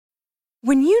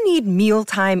When you need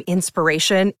mealtime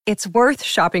inspiration, it's worth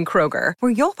shopping Kroger,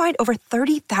 where you'll find over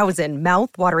 30,000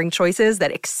 mouth-watering choices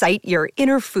that excite your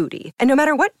inner foodie. And no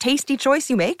matter what tasty choice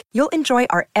you make, you'll enjoy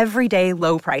our everyday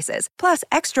low prices, plus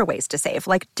extra ways to save,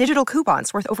 like digital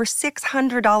coupons worth over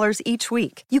 $600 each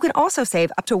week. You can also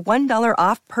save up to $1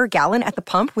 off per gallon at the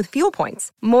pump with fuel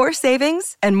points. More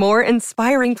savings and more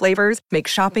inspiring flavors make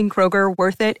shopping Kroger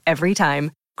worth it every time.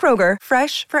 Kroger,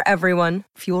 fresh for everyone.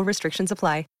 Fuel restrictions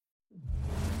apply.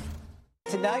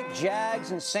 Tonight,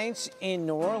 Jags and Saints in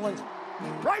New Orleans.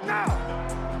 Right now!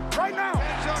 End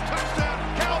zone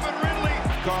touchdown, Calvin Ridley.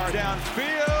 Guard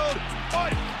downfield.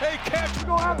 A catch. We're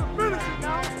gonna have to finish it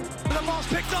now. The ball's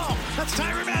picked off. That's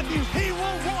Tyrann Mathieu. He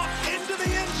will walk into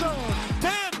the end zone.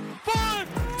 10, 5,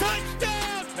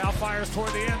 touchdown. Now fires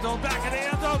toward the end zone, back in the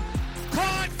end zone.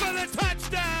 Caught for the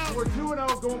touchdown. We're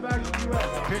 2-0 going back to the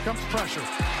U.S. Here comes pressure.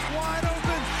 Wide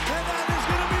open, and that is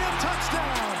going to be a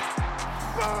touchdown.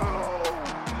 Boom!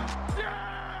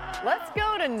 Let's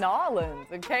go to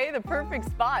Nolans, okay? The perfect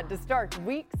spot to start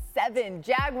week 7.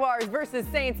 Jaguars versus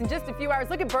Saints in just a few hours.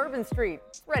 Look at Bourbon Street.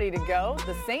 It's ready to go.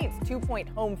 The Saints, 2-point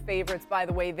home favorites, by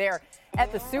the way, there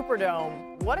at the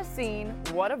Superdome. What a scene.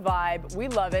 What a vibe. We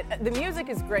love it. The music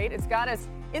is great. It's got us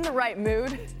in the right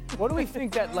mood. What do we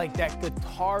think that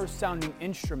guitar-sounding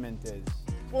instrument is?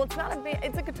 Well, it's not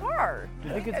it's a guitar.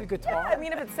 You think it's a guitar? Yeah, I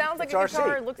mean, if it sounds like It's a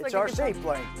guitar, RC. it looks It's like a RC guitar.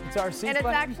 playing. It's RC And it's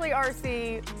playing? actually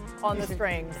RC on the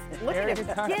strings. Look at it.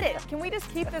 Get it. Can we just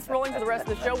keep this rolling for the rest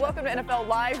of the show? Welcome to NFL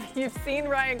Live. You've seen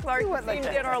Ryan Clark. You've seen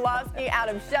Dan Orlovsky.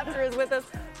 Adam Schefter is with us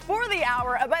for the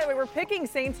hour. By the way, we're picking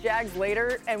Saints-Jags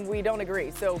later, and we don't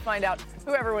agree. So find out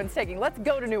who everyone's taking. Let's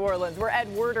go to New Orleans, where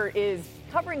Ed Werder is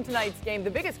covering tonight's game.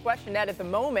 The biggest question, Ed, at the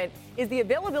moment is the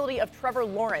availability of Trevor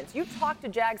Lawrence. You talked to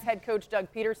Jags head coach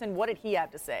Doug Peterson. What did he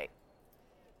have to say?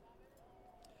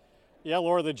 Yeah,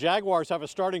 Laura, the Jaguars have a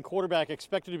starting quarterback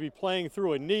expected to be playing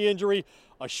through a knee injury,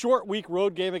 a short week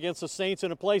road game against the Saints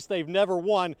in a place they've never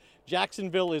won.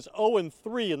 Jacksonville is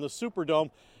 0-3 in the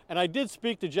Superdome. And I did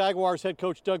speak to Jaguars head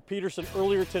coach Doug Peterson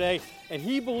earlier today, and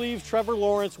he believes Trevor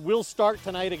Lawrence will start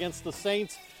tonight against the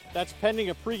Saints. That's pending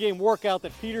a pregame workout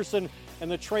that Peterson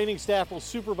and the training staff will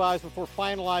supervise before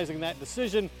finalizing that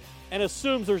decision, and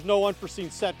assumes there's no unforeseen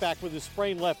setback with his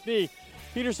sprained left knee.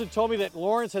 Peterson told me that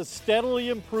Lawrence has steadily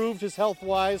improved his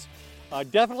health-wise,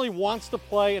 definitely wants to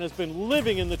play, and has been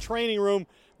living in the training room,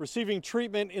 receiving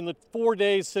treatment in the 4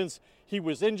 days since he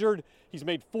was injured. He's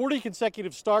made 40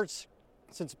 consecutive starts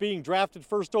since being drafted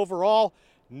first overall,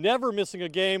 never missing a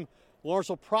game. Lawrence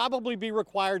will probably be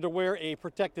required to wear a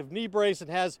protective knee brace and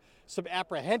has some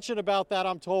apprehension about that,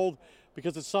 I'm told,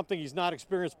 because it's something he's not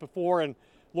experienced before. And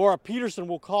Laura, Peterson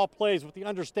will call plays with the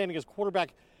understanding his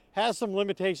quarterback has some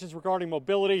limitations regarding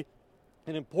mobility.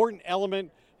 An important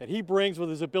element that he brings with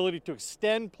his ability to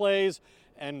extend plays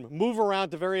and move around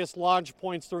to various launch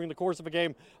points during the course of a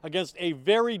game against a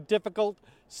very difficult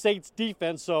Saints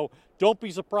defense. So don't be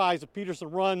surprised if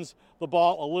Peterson runs the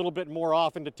ball a little bit more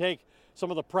often to take some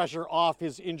of the pressure off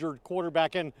his injured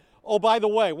quarterback. And, oh, by the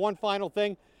way, one final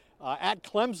thing. At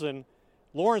Clemson,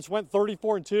 Lawrence went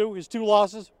 34-2, his 2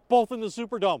 losses, both in the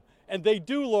Superdome. And they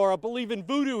do, Laura, believe in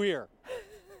voodoo here.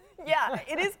 Yeah,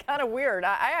 it is kind of weird.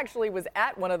 I actually was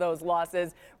at one of those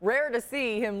losses. Rare to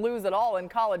see him lose at all in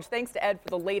college. Thanks to Ed for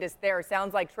the latest there.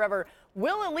 Sounds like Trevor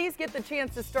will at least get the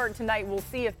chance to start tonight. We'll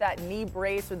see if that knee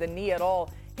brace or the knee at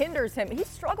all hinders him. He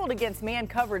struggled against man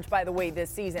coverage, by the way,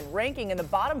 this season, ranking in the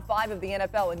bottom 5 of the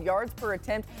NFL in yards per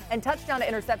attempt and touchdown to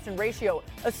interception ratio.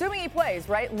 Assuming he plays,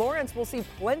 right, Lawrence will see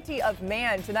plenty of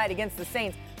man tonight against the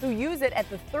Saints, who use it at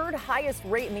the 3rd highest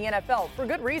rate in the NFL for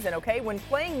good reason, okay? When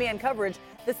playing man coverage,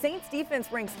 the Saints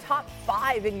defense ranks top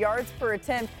 5 in yards per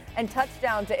attempt and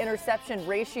touchdown to interception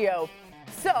ratio.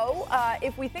 So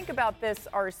if we think about this,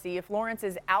 RC, if Lawrence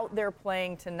is out there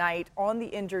playing tonight on the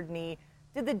injured knee,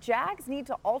 did the Jags need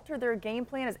to alter their game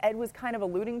plan, as Ed was kind of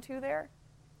alluding to there?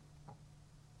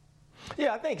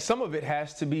 Yeah, I think some of it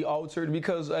has to be altered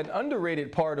because an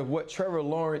underrated part of what Trevor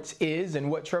Lawrence is and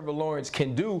what Trevor Lawrence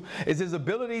can do is his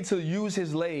ability to use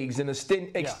his legs and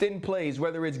extend plays,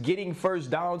 whether it's getting first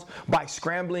downs by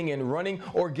scrambling and running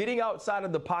or getting outside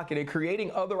of the pocket and creating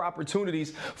other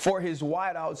opportunities for his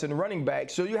wideouts and running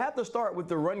backs. So you have to start with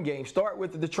the run game, start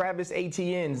with the Travis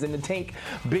Etiennes and the Tank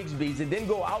Bigsby's, and then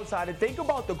go outside and think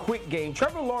about the quick game.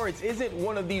 Trevor Lawrence isn't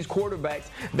one of these quarterbacks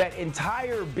that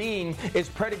entire being is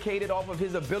predicated off of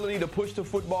his ability to push the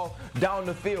football down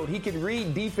the field. He can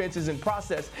read defenses and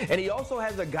process, and he also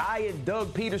has a guy in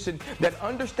Doug Peterson that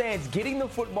understands getting the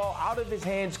football out of his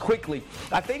hands quickly.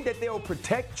 I think that they'll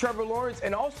protect Trevor Lawrence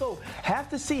and also have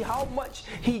to see how much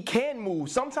he can move.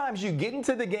 Sometimes you get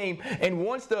into the game, and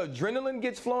once the adrenaline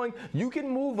gets flowing, you can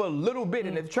move a little bit,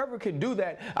 and if Trevor can do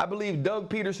that, I believe Doug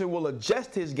Peterson will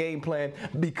adjust his game plan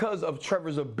because of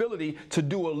Trevor's ability to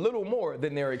do a little more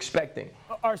than they're expecting.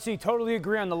 RC, totally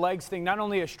agree on the legs thing. Not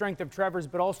only a strength of Trevor's,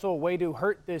 but also a way to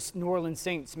hurt this New Orleans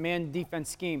Saints man defense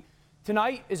scheme.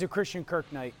 Tonight is a Christian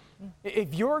Kirk night.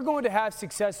 If you're going to have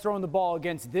success throwing the ball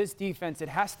against this defense, it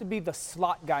has to be the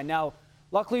slot guy. Now,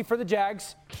 luckily for the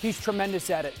Jags, he's tremendous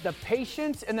at it. The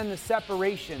patience and then the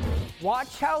separation.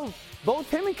 Watch how both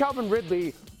him and Calvin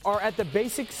Ridley are at the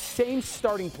basic same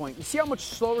starting point. You see how much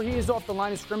slower he is off the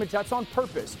line of scrimmage? That's on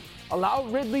purpose. Allow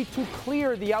Ridley to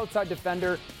clear the outside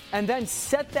defender and then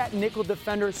set that nickel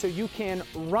defender so you can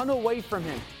run away from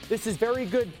him. This is very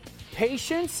good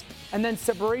patience and then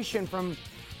separation from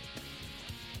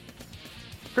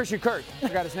Christian Kirk. I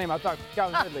forgot his name. I thought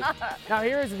Calvin Ridley. Now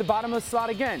here is at the bottom of the slot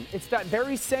again. It's that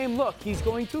very same look. He's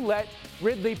going to let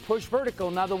Ridley push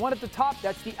vertical. Now the one at the top,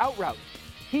 that's the out route.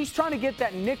 He's trying to get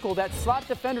that nickel, that slot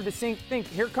defender to think,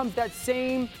 here comes that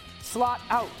same slot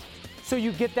out. So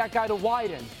you get that guy to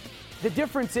widen. The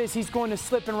difference is he's going to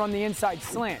slip and run the inside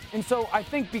slant. And so I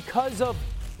think because of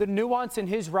the nuance in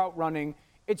his route running,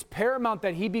 it's paramount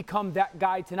that he become that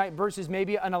guy tonight versus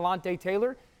maybe an Alante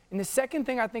Taylor. And the second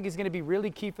thing I think is going to be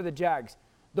really key for the Jags,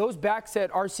 those backs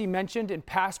that RC mentioned in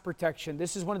pass protection.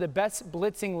 This is one of the best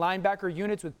blitzing linebacker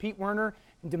units with Pete Werner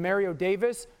and Demario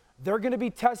Davis. They're going to be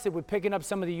tested with picking up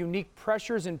some of the unique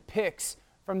pressures and picks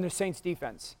from the Saints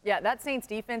defense. Yeah, that Saints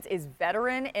defense is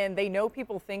veteran, and they know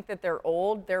people think that they're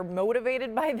old. They're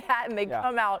motivated by that, and they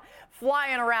come out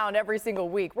flying around every single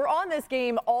week. We're on this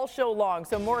game all show long,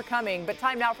 so more coming, but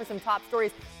time now for some top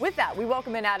stories. With that, we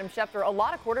welcome in Adam Schefter. A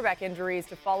lot of quarterback injuries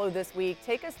to follow this week.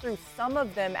 Take us through some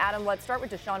of them. Adam, let's start with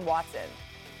Deshaun Watson.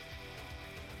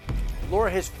 Laura,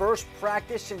 his first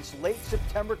practice since late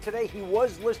September today. He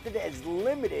was listed as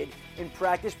limited in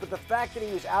practice, but the fact that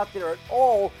he was out there at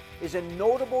all is a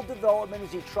notable development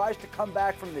as he tries to come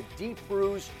back from the deep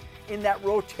bruise in that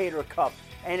rotator cuff.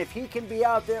 And if he can be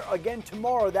out there again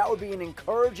tomorrow, that would be an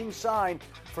encouraging sign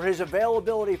for his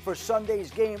availability for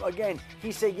Sunday's game. Again,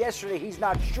 he said yesterday he's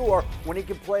not sure when he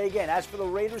can play again. As for the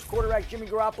Raiders quarterback Jimmy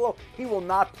Garoppolo, he will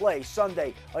not play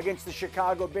Sunday against the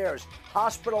Chicago Bears.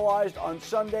 Hospitalized on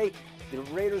Sunday. The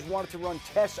Raiders wanted to run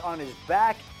tests on his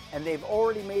back, and they've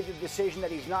already made the decision that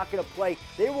he's not going to play.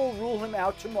 They will rule him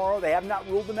out tomorrow. They have not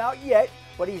ruled him out yet,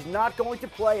 but he's not going to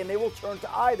play, and they will turn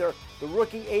to either the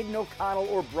rookie Aiden O'Connell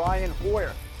or Brian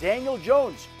Hoyer. Daniel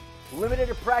Jones, limited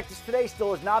to practice today,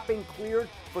 still has not been cleared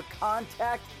for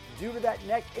contact due to that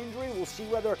neck injury. We'll see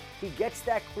whether he gets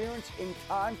that clearance in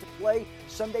time to play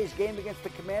Sunday's game against the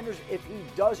Commanders. If he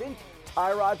doesn't,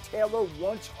 Tyrod Taylor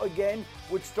once again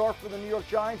would start for the New York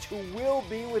Giants, who will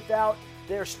be without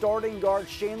their starting guard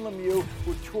Shane Lemieux,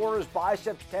 who tore his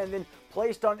biceps tendon,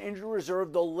 placed on injury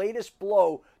reserve, the latest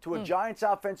blow to a Giants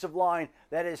offensive line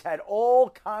that has had all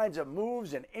kinds of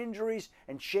moves and injuries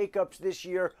and shakeups this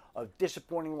year. A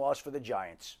disappointing loss for the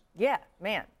Giants. Yeah,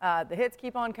 man, the hits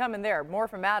keep on coming there. More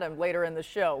from Adam later in the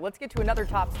show. Let's get to another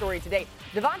top story today.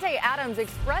 Davante Adams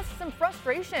expressed some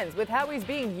frustrations with how he's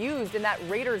being used in that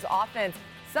Raiders offense.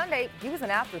 Sunday, he was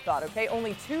an afterthought, okay?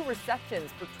 Only 2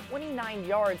 receptions for 29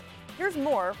 yards. Here's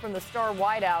more from the star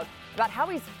wideout about how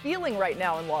he's feeling right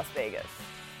now in Las Vegas.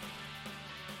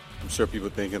 I'm sure people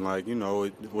thinking like, well,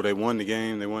 they won the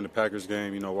game, they won the Packers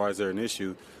game, why is there an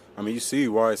issue? I mean, you see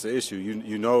why it's an issue.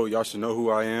 Y'all should know who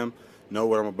I am, know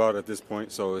what I'm about at this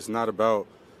point. So it's not about,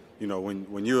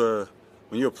 when you're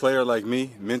a player like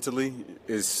me, mentally,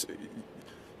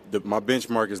 my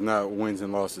benchmark is not wins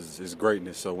and losses, it's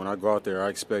greatness. So when I go out there, I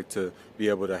expect to be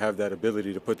able to have that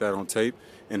ability to put that on tape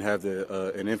and have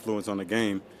an influence on the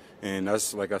game. And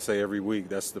that's, like I say every week,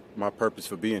 that's my purpose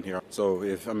for being here. So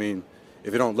if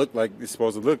it don't look like it's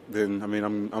supposed to look, then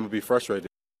I'm gonna be frustrated.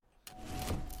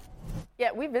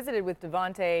 Yeah, we visited with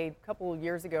Davante a couple of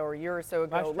years ago or a year or so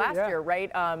ago, last year,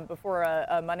 right, before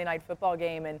a Monday Night Football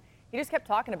game, and he just kept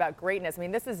talking about greatness. I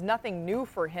mean, this is nothing new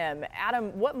for him.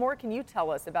 Adam, what more can you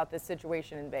tell us about this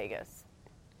situation in Vegas?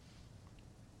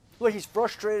 Well, he's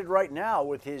frustrated right now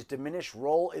with his diminished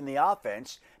role in the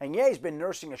offense. And yeah, he's been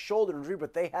nursing a shoulder injury,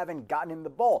 but they haven't gotten him the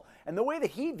ball. And the way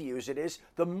that he views it is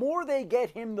the more they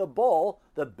get him the ball,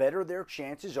 the better their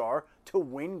chances are to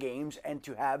win games and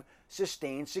to have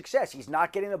sustained success. He's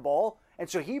not getting the ball, And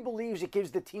so he believes it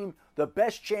gives the team the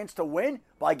best chance to win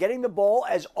by getting the ball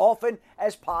as often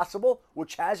as possible,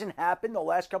 which hasn't happened the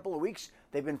last couple of weeks.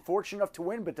 They've been fortunate enough to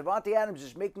win, but Davante Adams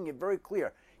is making it very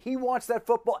clear. He wants that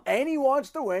football, and he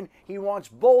wants to win. He wants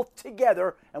both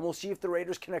together, and we'll see if the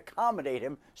Raiders can accommodate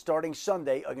him starting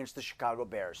Sunday against the Chicago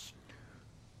Bears.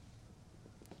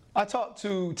 I talked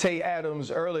to Tay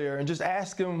Adams earlier and just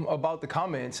asked him about the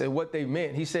comments and what they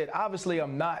meant. He said, obviously,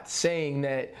 I'm not saying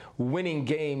that winning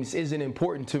games isn't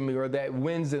important to me or that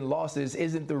wins and losses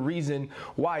isn't the reason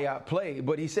why I play.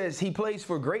 But he says he plays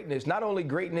for greatness, not only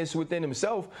greatness within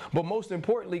himself, but most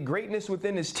importantly, greatness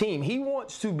within his team. He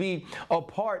wants to be a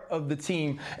part of the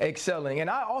team excelling. And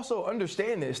I also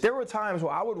understand this. There were times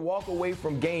where I would walk away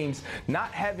from games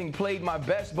not having played my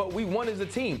best, but we won as a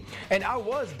team. And I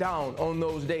was down on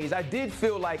those days. I did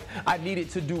feel like I needed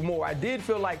to do more. I did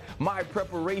feel like my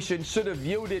preparation should have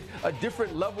yielded a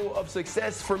different level of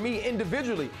success for me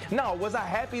individually. Now, was I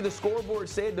happy the scoreboard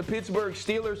said the Pittsburgh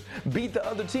Steelers beat the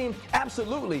other team?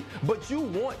 Absolutely. But you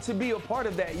want to be a part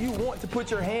of that. You want to put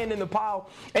your hand in the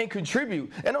pile and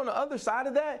contribute. And on the other side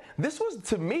of that, this was,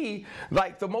 to me,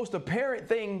 like the most apparent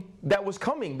thing that was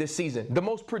coming this season, the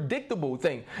most predictable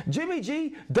thing. Jimmy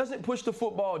G doesn't push the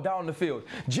football down the field.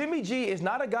 Jimmy G is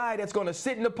not a guy that's going to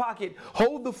sit in the pocket,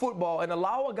 hold the football, and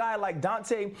allow a guy like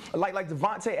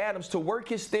Davante Adams to work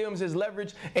his stems, his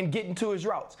leverage, and get into his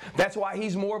routes. That's why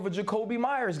he's more of a Jacoby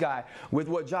Myers guy. With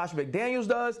what Josh McDaniels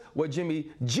does, what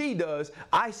Jimmy G does,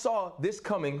 I saw this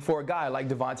coming for a guy like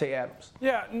Davante Adams.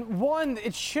 Yeah, one,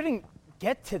 it shouldn't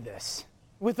get to this.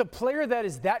 With a player that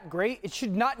is that great, it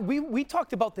should not. We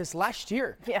talked about this last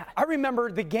year. Yeah. I remember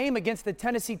the game against the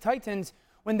Tennessee Titans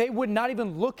when they would not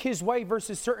even look his way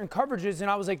versus certain coverages, and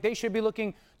I was like, they should be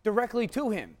looking directly to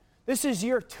him. This is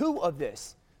year 2 of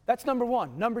this. That's number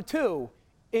one. Number two,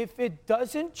 if it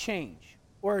doesn't change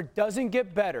or it doesn't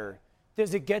get better,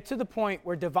 does it get to the point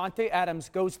where Davante Adams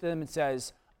goes to them and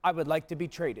says, I would like to be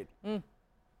traded?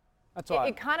 That's all.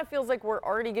 It kind of feels like we're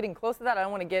already getting close to that. I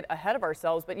don't want to get ahead of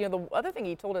ourselves, but the other thing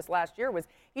he told us last year was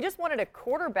he just wanted a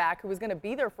quarterback who was going to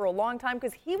be there for a long time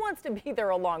because he wants to be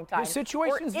there a long time. The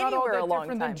situation's not all that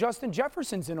different than Justin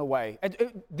Jefferson's in a way.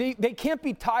 They can't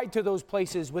be tied to those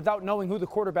places without knowing who the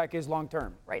quarterback is long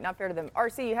term. Right, not fair to them.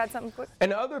 RC, you had something quick?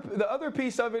 And the other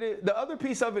piece of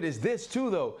it is this too,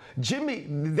 though. Jimmy,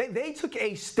 they took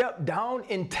a step down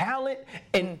in talent,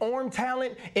 in arm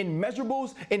talent, in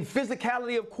measurables, in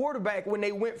physicality of quarterback when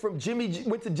they went to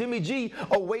Jimmy G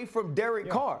away from Derek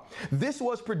Carr. This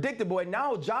was predictable, and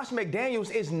now Josh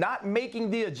McDaniels is not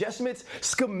making the adjustments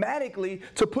schematically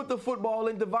to put the football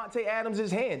in Davante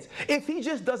Adams' hands. If he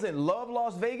just doesn't love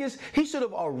Las Vegas, he should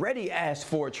have already asked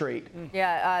for a trade.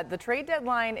 Yeah, the trade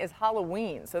deadline is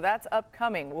Halloween, so that's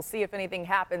upcoming. We'll see if anything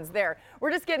happens there.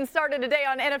 We're just getting started today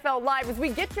on NFL Live as we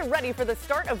get you ready for the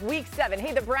start of Week 7.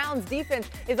 Hey, the Browns defense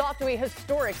is off to a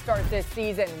historic start this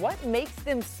season. What makes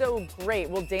them so great?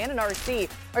 Well, Dan and RC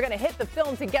are going to hit the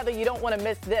film together. You don't want to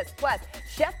miss this. Plus,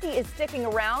 Shefty is sticking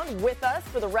around with us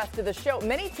for the rest of the show.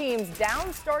 Many teams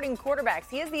down starting quarterbacks.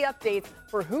 He has the updates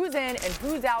for who's in and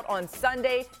who's out on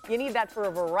Sunday. You need that for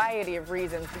a variety of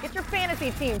reasons. So get your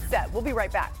fantasy team set. We'll be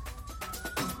right back.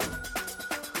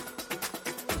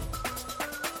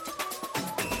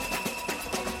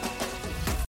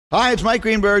 Hi, it's Mike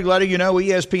Greenberg letting you know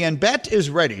ESPN Bet is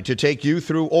ready to take you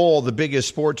through all the biggest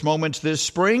sports moments this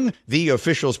spring. The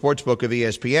official sportsbook of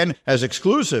ESPN has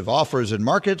exclusive offers and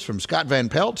markets from Scott Van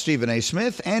Pelt, Stephen A.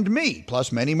 Smith, and me,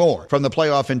 plus many more. From the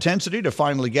playoff intensity to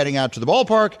finally getting out to the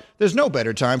ballpark, there's no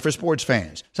better time for sports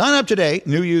fans. Sign up today.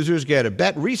 New users get a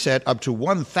bet reset up to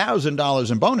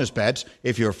 $1,000 in bonus bets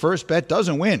if your first bet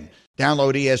doesn't win.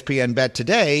 Download ESPN Bet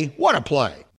today. What a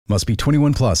play. Must be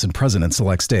 21 plus and present in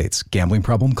select states. Gambling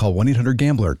problem? Call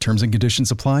 1-800-GAMBLER. Terms and conditions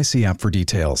apply. See app for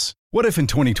details. What if in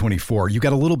 2024 you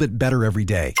got a little bit better every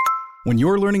day? When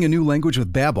you're learning a new language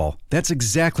with Babbel, that's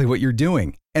exactly what you're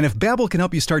doing. And if Babbel can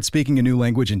help you start speaking a new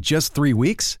language in just 3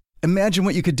 weeks, imagine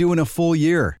what you could do in a full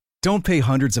year. Don't pay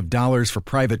hundreds of dollars for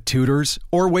private tutors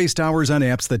or waste hours on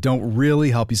apps that don't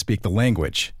really help you speak the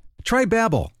language. Try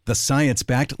Babbel, the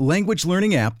science-backed language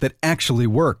learning app that actually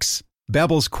works.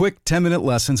 Babbel's quick 10-minute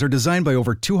lessons are designed by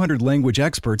over 200 language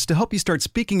experts to help you start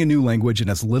speaking a new language in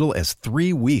as little as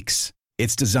 3 weeks.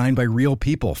 It's designed by real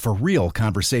people for real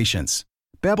conversations.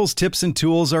 Babbel's tips and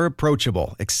tools are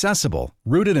approachable, accessible,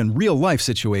 rooted in real-life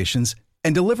situations,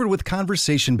 and delivered with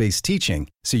conversation-based teaching,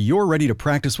 so you're ready to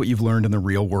practice what you've learned in the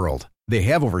real world. They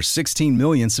have over 16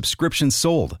 million subscriptions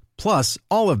sold. Plus,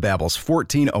 all of Babbel's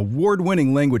 14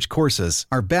 award-winning language courses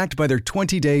are backed by their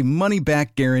 20-day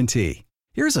money-back guarantee.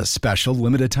 Here's a special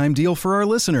limited-time deal for our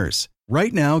listeners.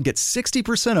 Right now, get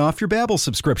 60% off your Babbel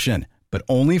subscription, but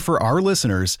only for our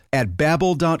listeners at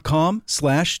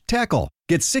Babbel.com/tackle.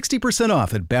 Get 60%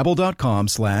 off at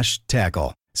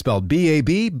Babbel.com/tackle. Spelled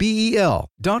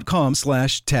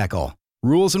BABBEL.com/tackle.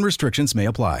 Rules and restrictions may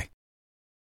apply.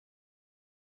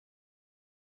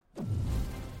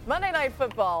 Monday Night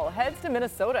Football heads to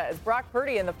Minnesota as Brock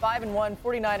Purdy and the 5-1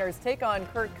 49ers take on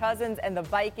Kirk Cousins and the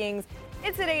Vikings.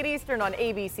 It's at 8 Eastern on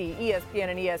ABC, ESPN,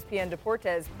 and ESPN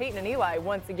Deportes. Peyton and Eli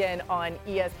once again on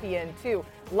ESPN2.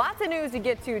 Lots of news to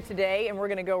get to today, and we're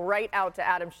going to go right out to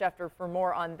Adam Schefter for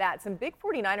more on that. Some big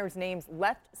 49ers names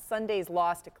left Sunday's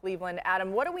loss to Cleveland.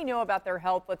 Adam, what do we know about their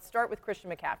health? Let's start with Christian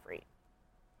McCaffrey.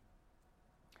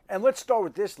 And let's start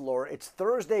with this, Laura. It's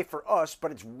Thursday for us, but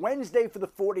it's Wednesday for the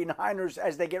 49ers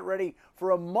as they get ready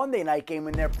for a Monday night game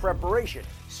in their preparation.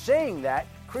 Saying that,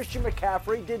 Christian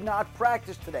McCaffrey did not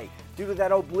practice today due to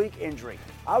that oblique injury.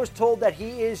 I was told that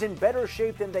he is in better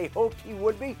shape than they hoped he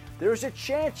would be. There's a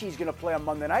chance he's going to play on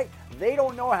Monday night. They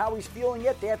don't know how he's feeling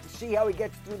yet. They have to see how he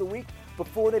gets through the week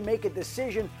before they make a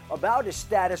decision about his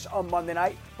status on Monday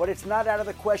night, but it's not out of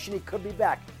the question he could be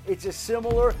back. It's a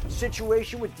similar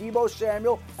situation with Deebo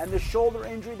Samuel and the shoulder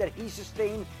injury that he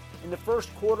sustained in the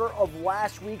first quarter of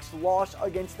last week's loss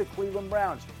against the Cleveland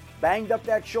Browns. Banged up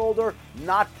that shoulder,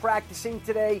 not practicing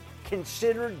today,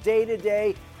 considered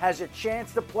day-to-day, has a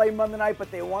chance to play Monday night,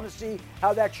 but they want to see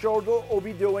how that shoulder will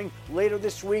be doing later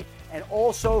this week. And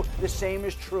also the same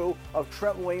is true of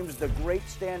Trent Williams, the great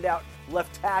standout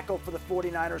left tackle for the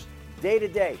 49ers,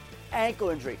 day-to-day, ankle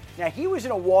injury. Now, he was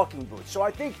in a walking boot, so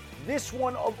I think this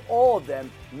one of all of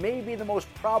them may be the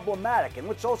most problematic. And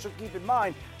let's also keep in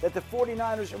mind that the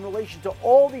 49ers, in relation to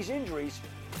all these injuries,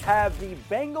 have the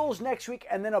Bengals next week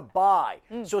and then a bye.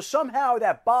 So somehow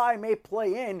that bye may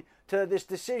play in to this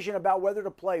decision about whether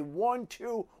to play one,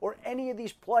 two, or any of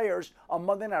these players on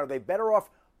Monday night. Are they better off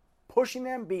pushing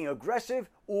them, being aggressive,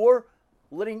 or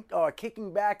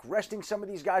kicking back, resting some of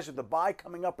these guys with the bye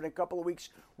coming up in a couple of weeks?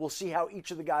 We'll see how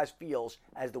each of the guys feels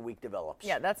as the week develops.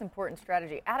 Yeah, that's important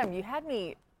strategy. Adam, you had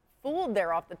me fooled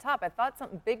there off the top. I thought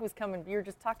something big was coming. You were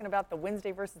just talking about the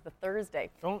Wednesday versus the Thursday.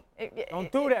 Don't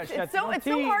do that, Shefty. It's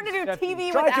so hard to do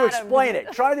TV Try with to Adam. explain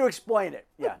it. Try to explain it.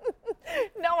 Yeah.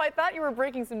 No, I thought you were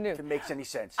breaking some news. If it makes any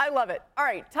sense. I love it. All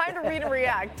right, time to read and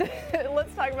react.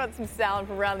 Let's talk about some sound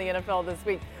from around the NFL this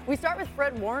week. We start with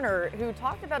Fred Warner, who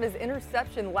talked about his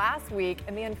interception last week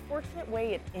and the unfortunate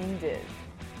way it ended.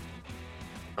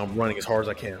 I'm running as hard as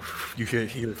I can. You hear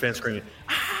the fans screaming,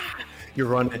 ah! You're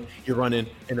running, and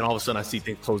then all of a sudden I see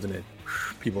things closing in.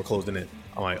 People are closing in.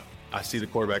 I'm like, I see the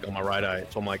quarterback on my right eye.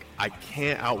 So I'm like, I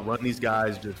can't outrun these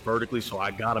guys just vertically, so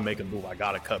I got to make a move. I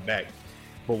got to cut back.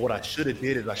 But what I should have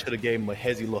did is I should have gave him a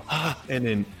hezzy little, and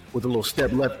then with a little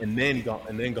step left, and then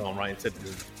gone right instead of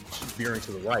just veering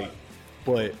to the right.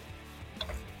 But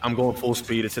I'm going full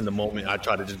speed. It's in the moment. I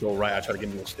try to just go right. I try to get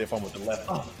him a little stiff arm with the left,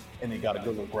 and then got a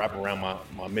good little wrap around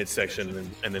my midsection,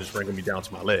 and then just bringing me down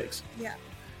to my legs. Yeah.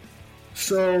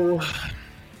 So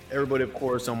everybody, of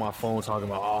course, on my phone talking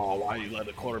about, why you let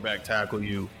the quarterback tackle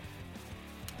you?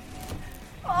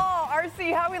 Oh,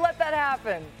 RC, how we let that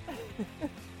happen?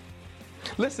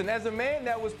 Listen, as a man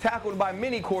that was tackled by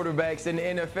many quarterbacks in the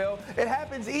NFL, it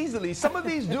happens easily. Some of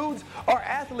these dudes are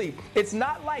athletes. It's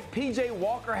not like P.J.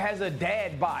 Walker has a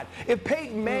dad bod. If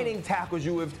Peyton Manning tackles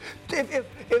you,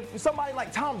 if somebody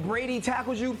like Tom Brady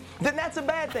tackles you, then that's a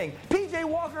bad thing. P.J.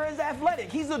 Walker is athletic.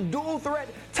 He's a dual threat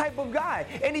type of guy,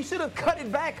 and he should have cut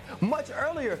it back much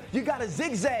earlier. You got to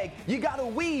zigzag. You got to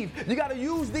weave. You got to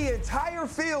use the entire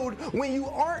field when you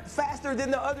aren't faster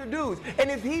than the other dudes. And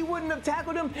if he wouldn't have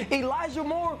tackled him, Elijah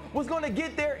Moore was going to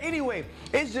get there anyway.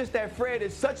 It's just that Fred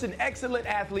is such an excellent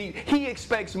athlete. He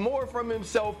expects more from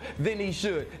himself than he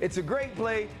should. It's a great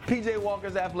play. P.J.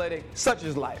 Walker's athletic. Such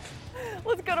is life.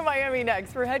 Let's go to Miami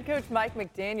next, where head coach Mike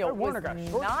McDaniel was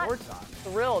not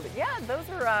thrilled. Yeah, those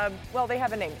are, they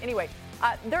have a name. Anyway,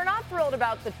 they're not thrilled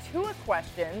about the Tua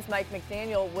questions Mike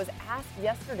McDaniel was asked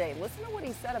yesterday. Listen to what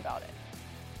he said about it.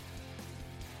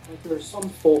 There are some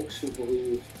folks who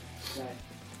believe that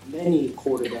many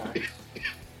quarterbacks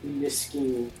in this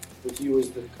scheme, with you as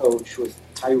the coach, with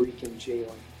Tyreek and Jalen,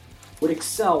 would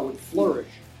excel, would flourish.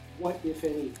 What, if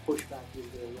any, pushback is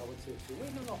there relative to?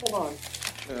 Wait, no, hold on.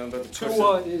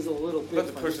 Tua is a little bit.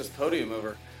 About to push this podium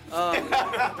over.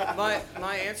 My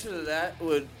answer to that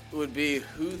would be,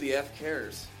 who the F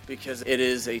cares? Because it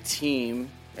is a team,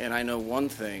 and I know one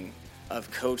thing. I've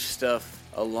coached stuff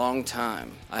a long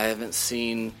time. I haven't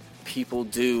seen people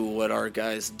do what our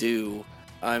guys do.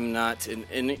 I'm not in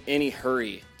any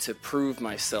hurry to prove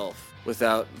myself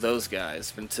without those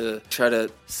guys. And to try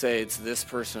to say it's this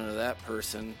person or that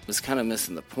person is kind of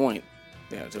missing the point.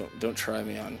 Don't try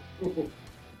me on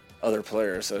other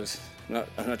players. I'm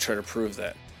not trying to prove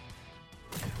that.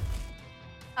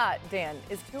 Dan,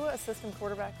 is Tua a system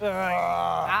quarterback?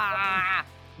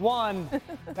 One,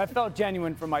 that felt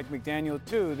genuine from Mike McDaniel.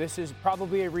 Two, this is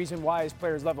probably a reason why his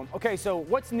players love him. Okay, so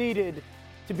what's needed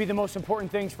to be the most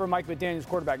important things for Mike McDaniel's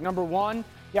quarterback? Number one,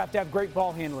 you have to have great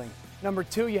ball handling. Number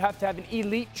two, you have to have an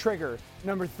elite trigger.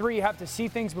 Number three, you have to see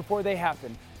things before they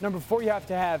happen. Number four, you have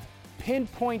to have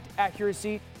pinpoint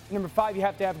accuracy. Number five, you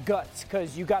have to have guts,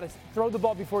 because you got to throw the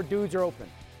ball before dudes are open.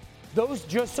 Those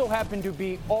just so happen to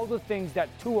be all the things that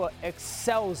Tua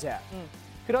excels at.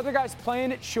 Could other guys play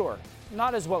in it? Sure.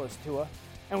 Not as well as Tua.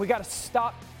 And we got to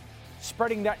stop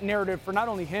spreading that narrative for not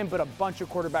only him, but a bunch of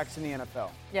quarterbacks in the NFL.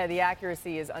 Yeah, the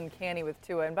accuracy is uncanny with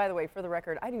Tua. And by the way, for the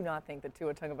record, I do not think that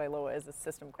Tua Tagovailoa is a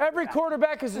system quarterback. Every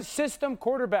quarterback is a system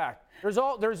quarterback. There's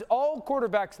all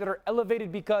quarterbacks that are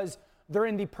elevated because they're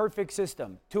in the perfect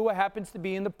system. Tua happens to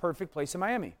be in the perfect place in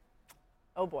Miami.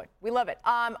 Oh, boy. We love it.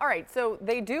 All right, so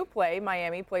they do play.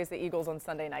 Miami plays the Eagles on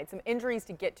Sunday night. Some injuries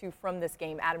to get to from this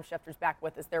game. Adam Schefter's back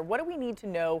with us there. What do we need to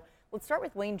know? Let's start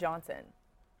with Lane Johnson.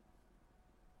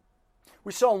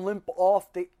 We saw him limp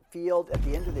off the field at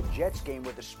the end of the Jets game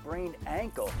with a sprained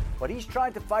ankle, but he's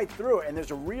trying to fight through it, and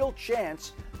there's a real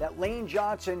chance that Lane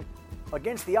Johnson,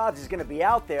 against the odds, is going to be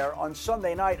out there on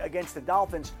Sunday night against the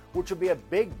Dolphins, which will be a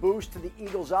big boost to the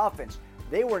Eagles' offense.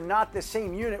 They were not the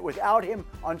same unit without him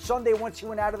on Sunday once he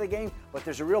went out of the game, but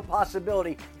there's a real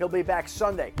possibility he'll be back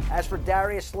Sunday. As for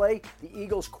Darius Slay, the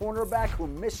Eagles cornerback who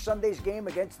missed Sunday's game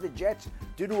against the Jets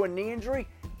due to a knee injury,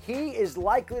 he is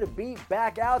likely to be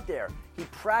back out there. He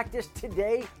practiced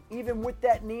today, even with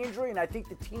that knee injury, and I think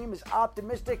the team is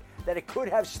optimistic that it could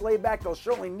have Slay back. They'll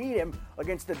certainly need him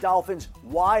against the Dolphins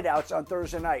wideouts on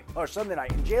Sunday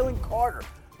night. And Jalen Carter,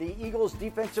 the Eagles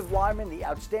defensive lineman, the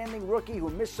outstanding rookie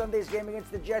who missed Sunday's game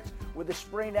against the Jets with a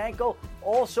sprained ankle,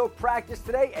 also practiced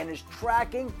today and is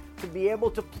tracking to be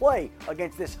able to play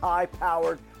against this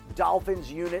high-powered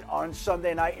Dolphins unit on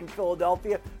Sunday night in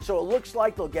Philadelphia. So it looks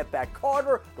like they'll get back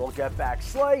Carter, they'll get back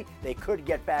Slay, they could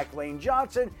get back Lane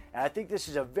Johnson, and I think this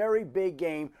is a very big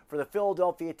game for the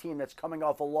Philadelphia team that's coming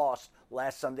off a loss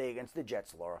last Sunday against the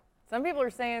Jets, Laura. Some people are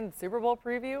saying Super Bowl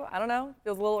preview. I don't know.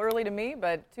 Feels a little early to me,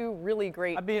 but two really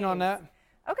great I'd be in on that.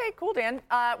 Okay, cool, Dan.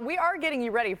 We are getting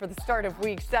you ready for the start of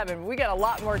Week 7. We got a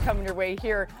lot more coming your way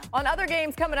here. On other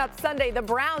games coming up Sunday, the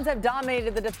Browns have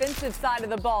dominated the defensive side of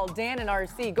the ball. Dan and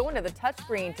RC going to the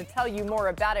touchscreen to tell you more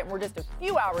about it. We're just a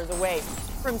few hours away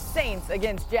from Saints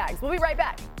against Jags. We'll be right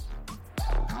back.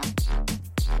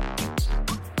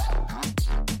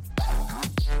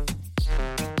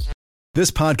 This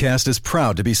podcast is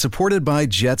proud to be supported by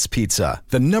Jets Pizza,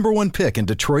 the #1 pick in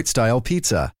Detroit-style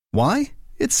pizza. Why?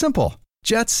 It's simple.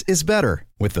 Jets is better.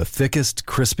 With the thickest,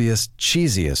 crispiest,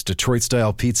 cheesiest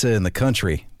Detroit-style pizza in the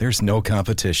country, there's no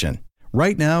competition.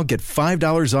 Right now, get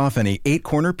 $5 off any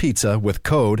 8-corner pizza with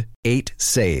code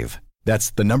 8SAVE. That's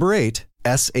the number 8,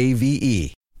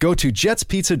 S-A-V-E. Go to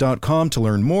jetspizza.com to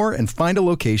learn more and find a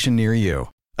location near you.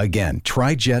 Again,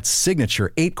 try Jet's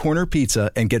signature 8-corner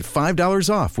pizza and get $5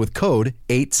 off with code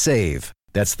 8SAVE.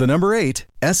 That's the number 8,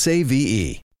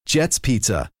 S-A-V-E. Jet's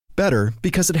Pizza. Better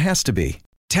because it has to be.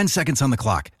 10 seconds on the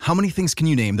clock. How many things can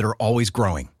you name that are always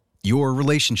growing? Your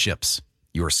relationships,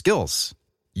 your skills,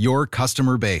 your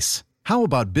customer base. How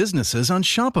about businesses on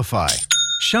Shopify?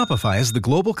 Shopify is the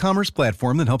global commerce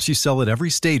platform that helps you sell at every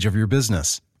stage of your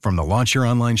business. From the launch your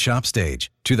online shop stage,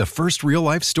 to the first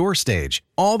real-life store stage,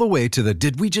 all the way to the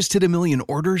did we just hit a million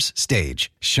orders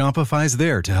stage, Shopify's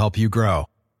there to help you grow.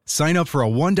 Sign up for a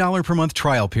 $1 per month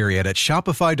trial period at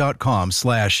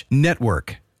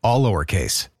shopify.com/network, all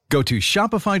lowercase. Go to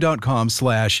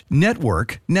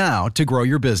shopify.com/network now to grow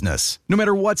your business, no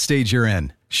matter what stage you're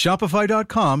in.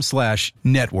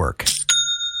 Shopify.com/network.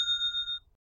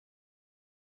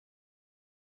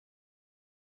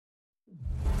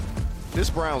 This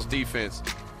Browns defense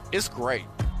is great.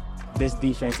 This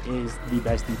defense is the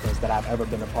best defense that I've ever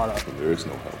been a part of. There is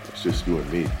no help. It's just you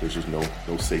and me. There's just no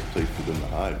safe place for them to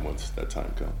hide once that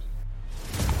time comes.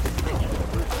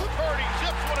 Purdy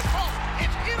zips one across.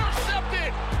 It's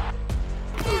intercepted.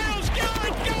 Miles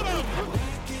Garrett got him.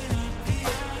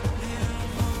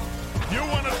 You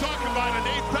want to talk about an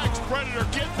apex predator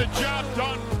getting the job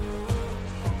done?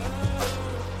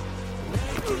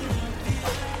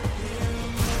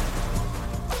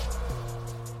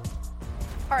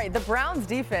 All right, the Browns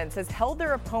defense has held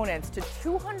their opponents to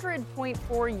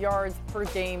 200.4 yards per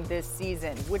game this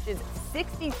season, which is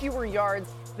 60 fewer yards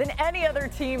than any other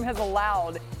team has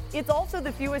allowed. It's also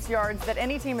the fewest yards that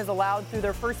any team has allowed through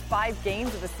their first 5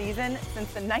 games of the season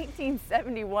since the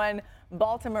 1971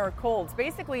 Baltimore Colts.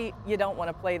 Basically, you don't want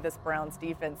to play this Browns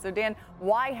defense. So, Dan,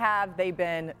 why have they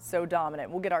been so dominant?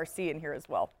 We'll get RC in here as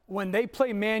well. When they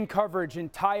play man coverage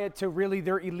and tie it to really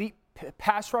their elite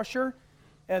pass rusher,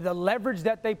 the leverage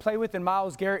that they play with in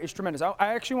Myles Garrett is tremendous. I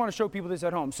actually want to show people this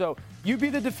at home. So you be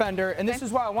the defender, and this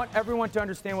is why I want everyone to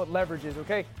understand what leverage is,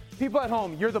 okay? People at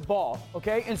home, you're the ball,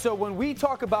 okay? And so when we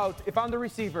talk about, if I'm the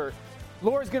receiver,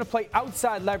 Laura's going to play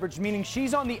outside leverage, meaning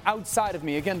she's on the outside of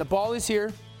me. Again, the ball is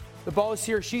here. The ball is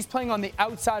here. She's playing on the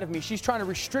outside of me. She's trying to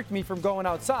restrict me from going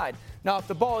outside. Now, if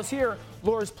the ball is here,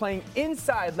 Laura's playing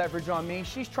inside leverage on me.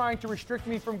 She's trying to restrict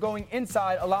me from going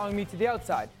inside, allowing me to the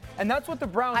outside. And that's what the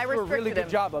Browns do a really good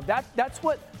job of. That's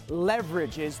what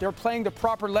leverage is. They're playing the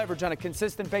proper leverage on a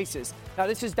consistent basis. Now,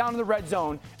 this is down in the red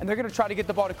zone, and they're going to try to get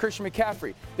the ball to Christian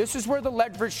McCaffrey. This is where the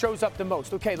leverage shows up the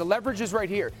most. Okay, the leverage is right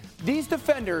here. These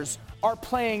defenders are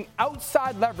playing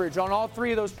outside leverage on all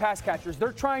three of those pass catchers.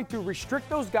 They're trying to restrict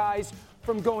those guys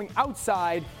from going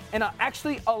outside and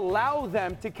actually allow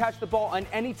them to catch the ball on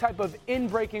any type of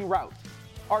in-breaking route.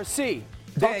 RC,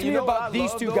 talk to me about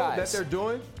these two guys. That they're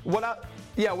doing? What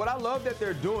I love that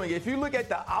they're doing, if you look at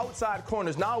the outside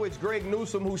corners, now it's Greg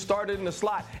Newsome who started in the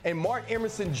slot and Mark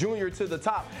Emerson Jr. to the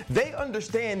top. They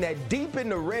understand that deep in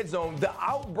the red zone, the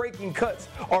out-breaking cuts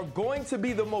are going to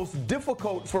be the most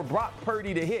difficult for Brock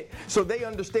Purdy to hit. So they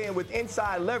understand with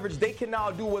inside leverage, they can now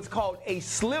do what's called a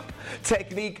slip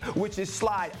technique, which is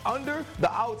slide under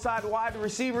the outside wide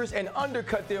receivers and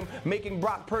undercut them, making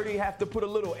Brock Purdy have to put a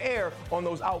little air on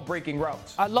those out-breaking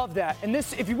routes. I love that. And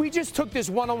this, if we just took this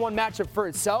one-on-one matchup for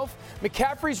itself,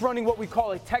 McCaffrey's running what we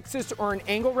call a Texas or an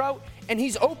angle route, and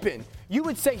he's open. You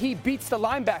would say he beats the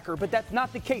linebacker, but that's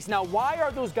not the case. Now, why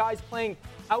are those guys playing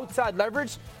outside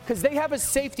leverage? Because they have a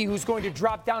safety who's going to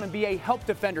drop down and be a help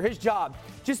defender. His job,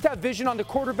 just have vision on the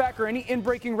quarterback or any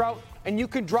in-breaking route, and you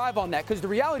can drive on that. Because the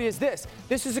reality is this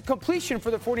is a completion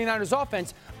for the 49ers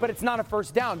offense, but it's not a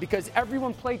first down because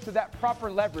everyone played to that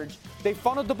proper leverage. They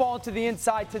funneled the ball to the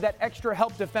inside to that extra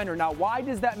help defender. Now, why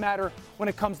does that matter when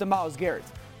it comes to Myles Garrett?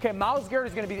 Okay, Myles Garrett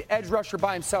is going to be the edge rusher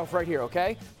by himself right here,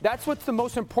 okay? That's what's the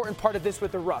most important part of this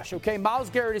with the rush, okay? Myles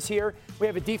Garrett is here. We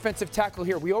have a defensive tackle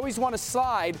here. We always want to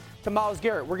slide to Myles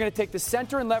Garrett. We're going to take the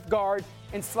center and left guard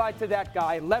and slide to that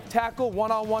guy. Left tackle,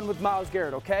 one-on-one with Myles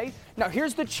Garrett, okay? Now,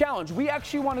 here's the challenge. We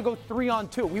actually want to go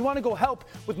 3-on-2. We want to go help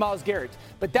with Myles Garrett.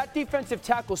 But that defensive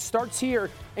tackle starts here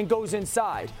and goes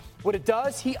inside. What it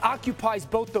does, he occupies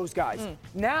both those guys.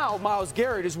 Now, Myles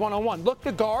Garrett is one-on-one. Look,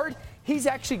 the guard, he's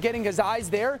actually getting his eyes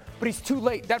there, but he's too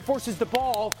late. That forces the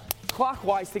ball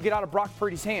clockwise to get out of Brock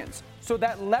Purdy's hands. So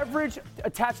that leverage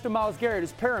attached to Myles Garrett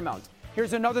is paramount.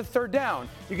 Here's another third down.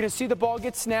 You're going to see the ball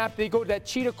get snapped. They go to that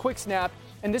cheetah quick snap,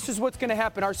 and this is what's going to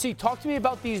happen. RC, talk to me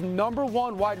about these number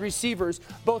one wide receivers,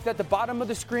 both at the bottom of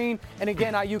the screen and,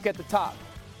 again, Ayuk at the top.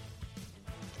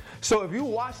 So if you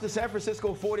watch the San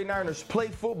Francisco 49ers play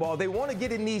football, they want to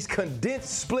get in these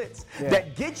condensed splits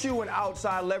that get you an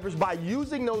outside leverage by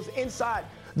using those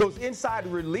inside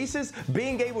releases,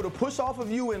 being able to push off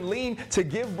of you and lean to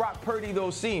give Brock Purdy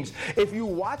those seams. If you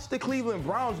watch the Cleveland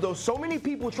Browns, though, so many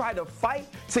people try to fight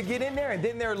to get in there, and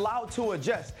then they're allowed to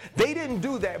adjust. They didn't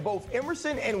do that. Both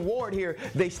Emerson and Ward here,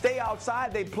 they stay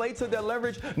outside, they play to their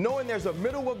leverage, knowing there's a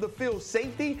middle of the field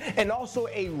safety and also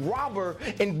a robber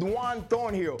in Juan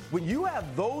Thornhill. When you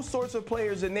have those sorts of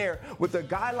players in there with a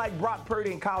guy like Brock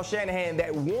Purdy and Kyle Shanahan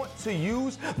that want to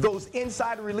use those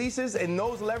inside releases and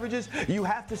those leverages, you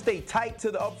have to stay tight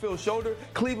to the upfield shoulder.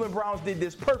 Cleveland Browns did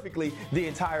this perfectly the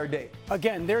entire day.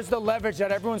 Again, there's the leverage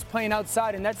that everyone's playing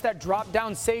outside, and that's that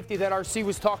drop-down safety that RC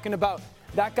was talking about.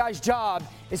 That guy's job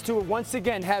is to, once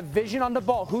again, have vision on the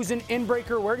ball. Who's an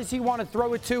in-breaker? Where does he want to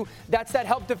throw it to? That's that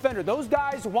help defender. Those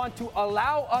guys want to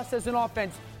allow us as an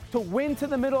offense to win to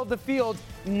the middle of the field,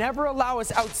 never allow us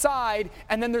outside,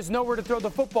 and then there's nowhere to throw the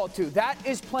football to. That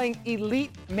is playing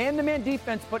elite man-to-man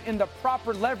defense, but in the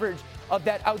proper leverage of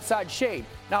that outside shade.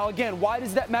 Now, again, why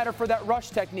does that matter for that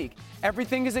rush technique?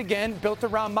 Everything is, again, built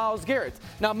around Myles Garrett.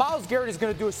 Now, Myles Garrett is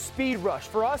going to do a speed rush.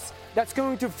 For us, that's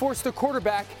going to force the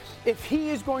quarterback, if he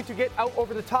is going to get out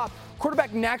over the top,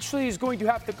 quarterback naturally is going to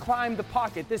have to climb the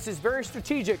pocket. This is very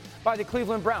strategic by the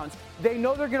Cleveland Browns. They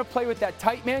know they're going to play with that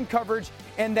tight man coverage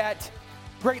and that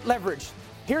great leverage.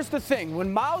 Here's the thing.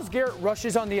 When Myles Garrett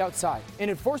rushes on the outside and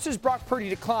it forces Brock Purdy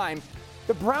to climb,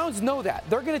 the Browns know that.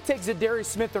 They're going to take Zadarius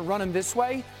Smith and run him this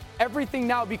way. Everything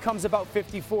now becomes about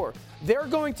 54. They're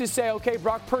going to say, okay,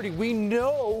 Brock Purdy, we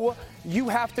know you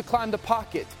have to climb the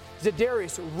pocket.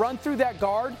 Zadarius, run through that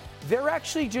guard. They're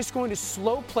actually just going to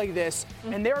slow play this,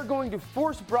 and they're going to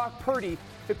force Brock Purdy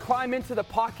to climb into the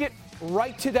pocket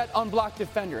right to that unblocked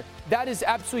defender. That is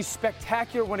absolutely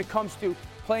spectacular when it comes to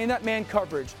playing that man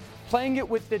coverage, playing it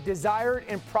with the desired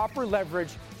and proper leverage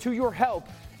to your help,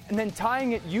 and then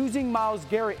tying it using Myles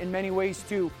Garrett in many ways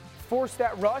to force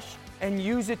that rush and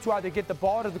use it to either get the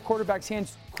ball to the quarterback's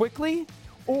hands quickly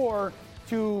or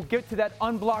to get to that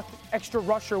unblocked extra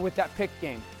rusher with that pick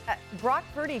game. Brock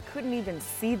Purdy couldn't even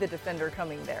see the defender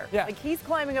coming there. Yeah. Like, he's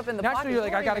climbing up in the Naturally, pocket. you're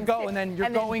like, I got to go, and then you're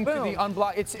going to the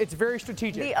unblocked. It's very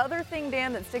strategic. The other thing,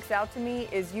 Dan, that sticks out to me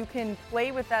is you can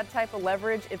play with that type of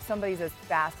leverage if somebody's as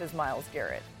fast as Myles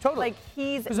Garrett. Totally. Like,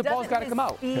 because the ball's got to come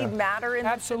out. Speed matter in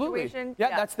that situation?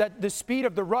 Yeah, that's the speed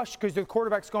of the rush, because the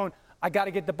quarterback's going, I got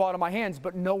to get the ball to my hands,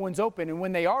 but no one's open. And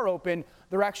when they are open,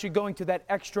 they're actually going to that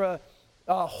extra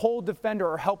hold defender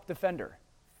or help defender.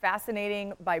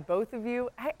 Fascinating by both of you.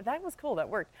 That was cool. That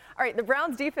worked. All right, the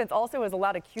Browns defense also has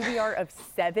allowed a QBR of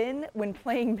 7 when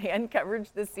playing man coverage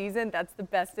this season. That's the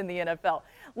best in the NFL.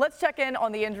 Let's check in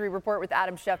on the injury report with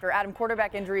Adam Schefter. Adam,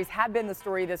 quarterback injuries have been the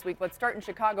story this week. Let's start in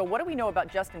Chicago. What do we know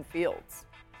about Justin Fields?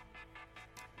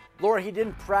 Laura, he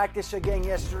didn't practice again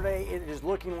yesterday. It is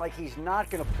looking like he's not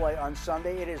going to play on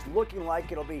Sunday. It is looking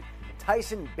like it'll be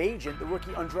Tyson Bagent, the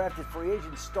rookie undrafted free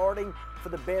agent, starting for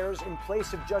the Bears in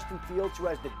place of Justin Fields, who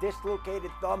has the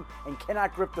dislocated thumb and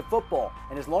cannot grip the football.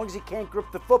 And as long as he can't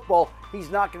grip the football,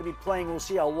 he's not going to be playing. We'll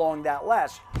see how long that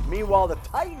lasts. Meanwhile, the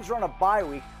Titans are on a bye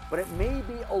week, but it may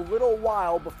be a little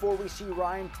while before we see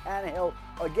Ryan Tannehill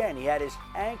again. He had his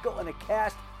ankle in a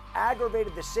cast,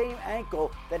 aggravated the same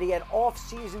ankle that he had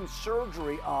off-season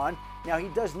surgery on. Now, he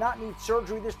does not need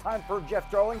surgery this time per Jeff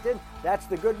Darlington. That's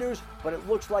the good news, but it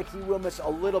looks like he will miss a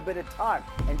little bit of time.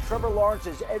 And Trevor Lawrence,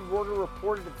 as Ed Werder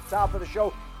reported at the top of the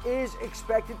show, is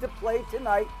expected to play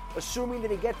tonight, assuming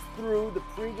that he gets through the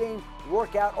pregame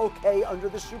workout okay under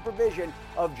the supervision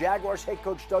of Jaguars head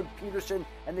coach Doug Peterson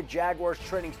and the Jaguars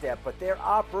training staff. But they're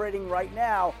operating right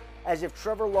now as if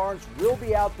Trevor Lawrence will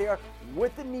be out there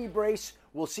with the knee brace.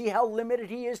 We'll see how limited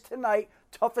he is tonight.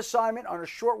 Tough assignment on a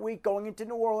short week going into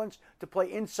New Orleans to play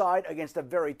inside against a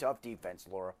very tough defense,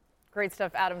 Laura. Great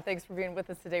stuff, Adam. Thanks for being with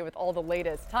us today with all the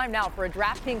latest. Time now for a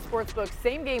DraftKings Sportsbook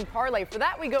same-game parlay. For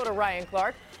that, we go to Ryan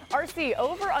Clark. RC,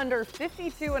 over under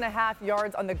 52.5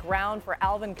 yards on the ground for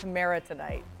Alvin Kamara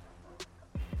tonight.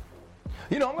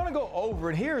 You know, I'm going to go over,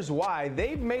 and here's why.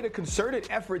 They've made a concerted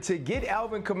effort to get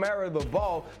Alvin Kamara the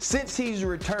ball since he's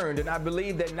returned, and I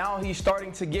believe that now he's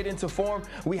starting to get into form.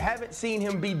 We haven't seen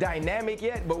him be dynamic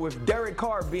yet, but with Derek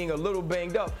Carr being a little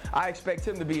banged up, I expect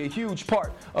him to be a huge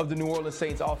part of the New Orleans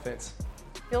Saints offense.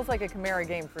 Feels like a Kamara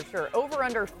game for sure. Over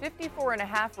under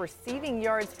 54.5 receiving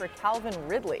yards for Calvin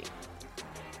Ridley.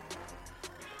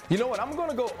 You know what? I'm going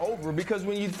to go over because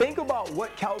when you think about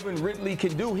what Calvin Ridley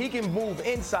can do, he can move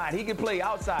inside, he can play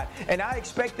outside, and I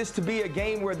expect this to be a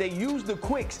game where they use the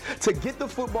quicks to get the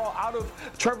football out of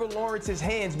Trevor Lawrence's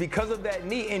hands because of that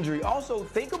knee injury. Also,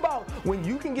 think about when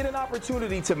you can get an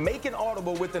opportunity to make an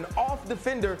audible with an off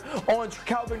defender on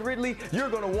Calvin Ridley, you're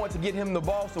going to want to get him the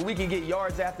ball so we can get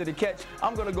yards after the catch.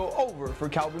 I'm going to go over for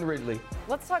Calvin Ridley.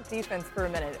 Let's talk defense for a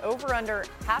minute. Over under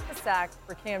half a sack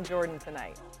for Cam Jordan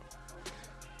tonight.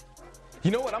 You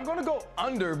know what? I'm going to go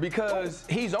under because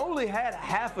he's only had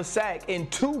half a sack in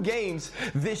 2 games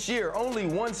this year. Only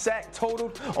 1 sack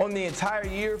totaled on the entire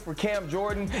year for Cam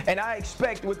Jordan. And I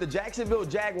expect with the Jacksonville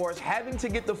Jaguars having to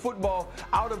get the football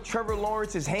out of Trevor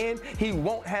Lawrence's hand, he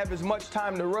won't have as much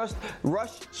time to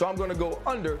rush. So I'm going to go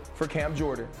under for Cam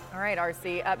Jordan. All right,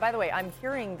 RC. By the way, I'm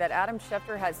hearing that Adam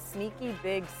Schefter has sneaky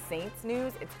big Saints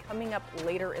news. It's coming up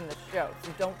later in the show.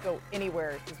 So don't go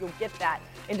anywhere because you'll get that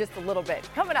in just a little bit.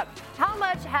 Coming up, how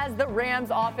much has the Rams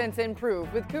offense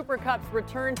improved with Cooper Kupp's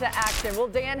return to action? Well,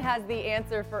 Dan has the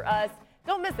answer for us.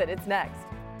 Don't miss it. It's next.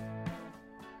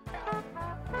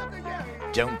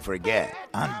 Don't forget,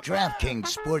 on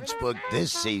DraftKings Sportsbook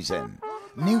this season,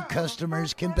 new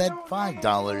customers can bet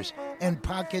 $5 and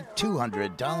pocket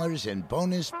 $200 in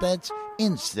bonus bets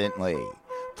instantly.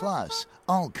 Plus,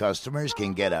 all customers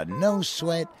can get a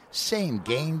no-sweat,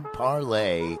 same-game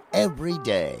parlay every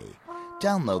day.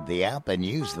 Download the app and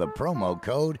use the promo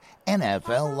code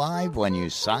NFL Live when you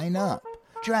sign up.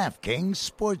 DraftKings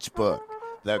Sportsbook.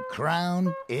 The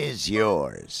crown is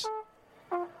yours.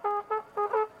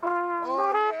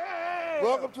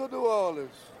 Welcome to New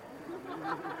Orleans.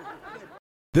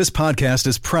 This podcast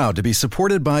is proud to be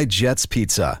supported by Jets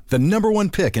Pizza, the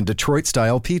 #1 pick in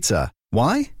Detroit-style pizza.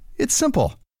 Why? It's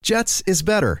simple. Jets is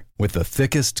better. With the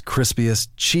thickest, crispiest,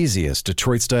 cheesiest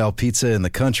Detroit-style pizza in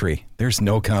the country, there's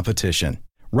no competition.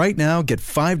 Right now, get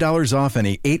 $5 off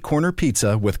any 8-corner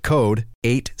pizza with code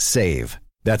 8SAVE.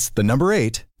 That's the number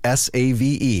 8,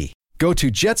 S-A-V-E. Go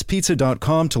to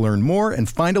jetspizza.com to learn more and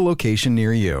find a location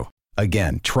near you.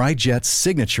 Again, try Jet's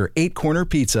signature 8-corner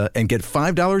pizza and get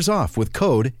 $5 off with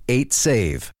code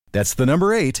 8SAVE. That's the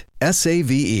number 8,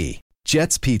 SAVE.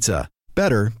 Jets Pizza.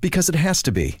 Better because it has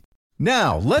to be.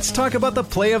 Now, let's talk about the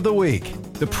play of the week.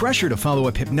 The pressure to follow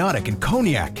up Hypnotic and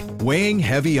Cognac, weighing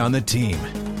heavy on the team.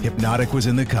 Hypnotic was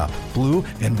in the cup, blue,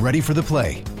 and ready for the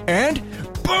play. And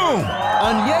boom!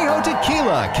 Añejo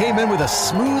Tequila came in with a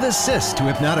smooth assist to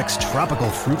Hypnotic's tropical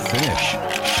fruit finish.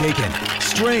 Shaken,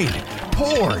 strained,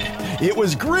 poured. It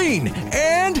was green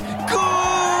and good!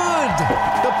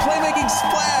 The playmaking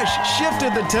splash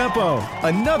shifted the tempo.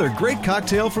 Another great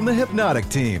cocktail from the Hypnotic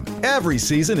team. Every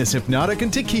season is Hypnotic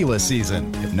and Tequila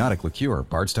season. Hypnotic Liqueur,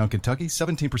 Bardstown, Kentucky,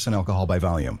 17% alcohol by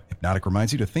volume. Hypnotic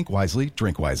reminds you to think wisely,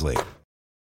 drink wisely.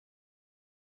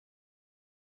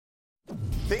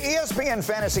 The ESPN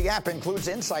Fantasy app includes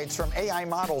insights from AI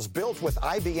models built with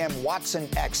IBM Watson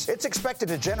X. It's expected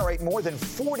to generate more than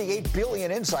 48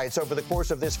 billion insights over the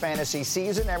course of this fantasy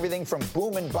season, everything from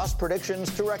boom and bust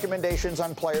predictions to recommendations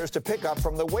on players to pick up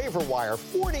from the waiver wire.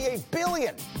 48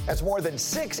 billion! That's more than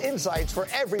 6 insights for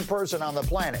every person on the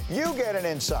planet. You get an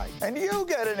insight, and you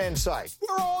get an insight.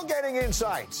 We're all getting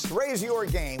insights. Raise your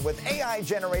game with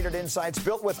AI-generated insights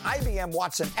built with IBM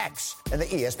Watson X and the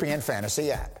ESPN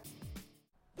Fantasy app.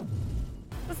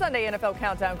 The Sunday NFL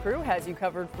Countdown crew has you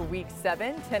covered for Week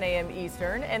 7, 10 a.m.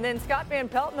 Eastern. And then Scott Van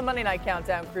Pelt and the Monday Night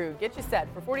Countdown crew get you set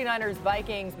for 49ers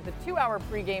Vikings with a 2-hour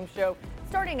pregame show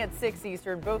starting at 6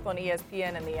 Eastern, both on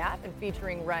ESPN and the app, and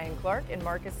featuring Ryan Clark and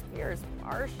Marcus Spears.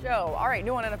 Our show. All right,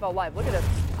 new on NFL Live. Look at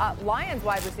this. Lions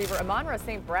wide receiver Amon-Ra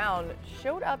St. Brown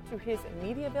showed up to his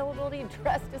media availability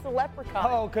dressed as a leprechaun.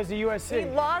 Oh, because of USC.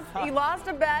 He lost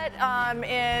a bet,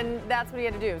 and that's what he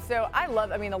had to do. So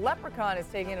a leprechaun is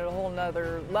taking it a whole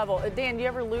nother level. Dan, do you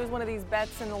ever lose one of these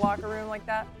bets in the locker room like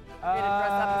that? You had to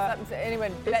dress up as something.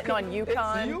 Anyone betting on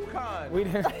UConn? It's UConn. We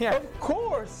didn't. Yeah. Of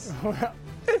course.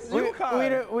 It's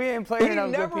UConn. We ain't playing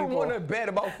enough good people. He never won a bet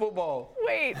about football.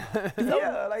 Wait.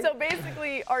 So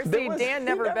basically, RC, Dan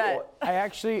never bet. I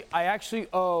actually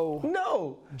owe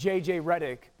JJ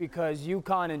Redick because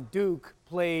UConn and Duke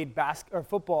played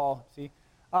football.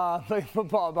 Played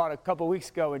football about a couple weeks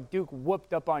ago, and Duke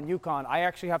whooped up on UConn. I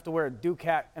actually have to wear a Duke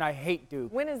hat, and I hate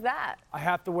Duke. When is that? I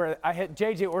have to wear.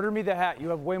 JJ, order me the hat. You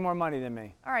have way more money than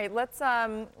me. All right,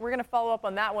 we're gonna follow up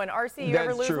on that one. RC, you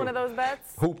ever lose one of those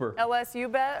bets? Hooper.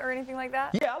 LSU bet or anything like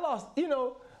that? Yeah, I lost.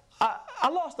 I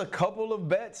lost a couple of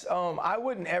bets. I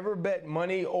wouldn't ever bet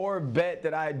money or bet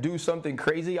that I do something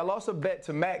crazy. I lost a bet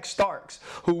to Max Starks,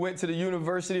 who went to the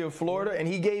University of Florida, and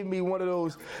he gave me one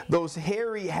of those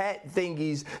hairy hat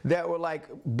thingies that were like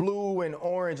blue and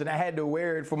orange, and I had to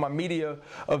wear it for my media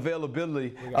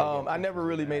availability. I never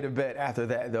really made a bet after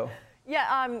that, though.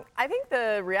 Yeah, I think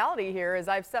the reality here is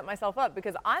I've set myself up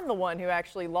because I'm the one who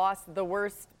actually lost the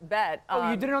worst bet.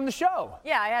 You did it on the show.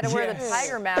 Yeah, I had to wear the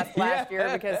tiger mask last year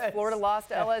because Florida lost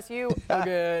to LSU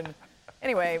again.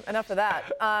 Anyway, enough of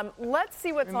that. Let's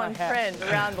see what's on trend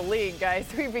around the league, guys.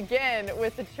 We begin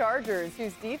with the Chargers,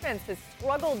 whose defense has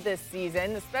struggled this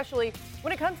season, especially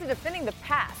when it comes to defending the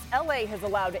pass. LA has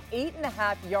allowed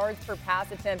 8.5 yards per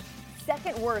pass attempt,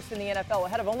 second worst in the NFL,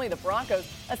 ahead of only the Broncos.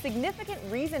 A significant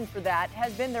reason for that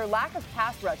has been their lack of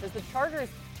pass rush, as the Chargers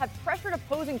have pressured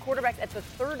opposing quarterbacks at the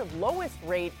third lowest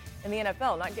rate in the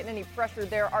NFL. Not getting any pressure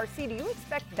there. RC, do you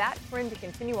expect that trend to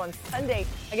continue on Sunday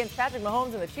against Patrick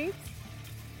Mahomes and the Chiefs?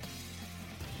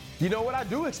 You know what? I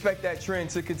do expect that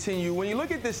trend to continue. When you look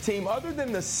at this team, other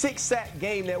than the 6-sack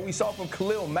game that we saw from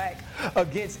Khalil Mack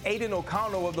against Aiden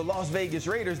O'Connell of the Las Vegas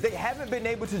Raiders, they haven't been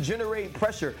able to generate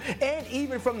pressure. And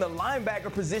even from the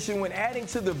linebacker position, when adding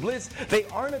to the blitz, they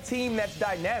aren't a team that's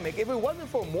dynamic. If it wasn't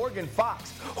for Morgan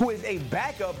Fox, who is a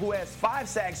backup who has 5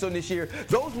 sacks on this year,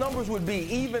 those numbers would be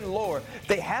even lower.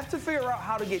 They have to figure out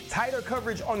how to get tighter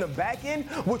coverage on the back end,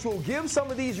 which will give some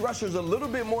of these rushers a little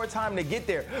bit more time to get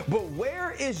there. But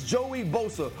where is Joey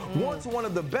Bosa, once one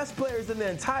of the best players in the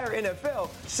entire NFL,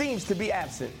 seems to be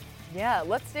absent? Yeah,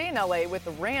 let's stay in LA with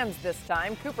the Rams this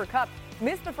time. Cooper Kupp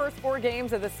missed the first 4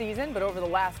 games of the season, but over the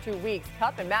last 2 weeks,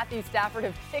 Kupp and Matthew Stafford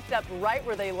have picked up right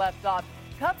where they left off.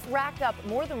 Kupp's racked up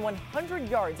more than 100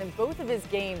 yards in both of his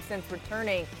games since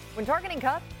returning. When targeting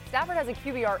Kupp, Stafford has a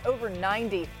QBR over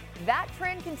 90. That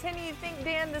trend continue, you think,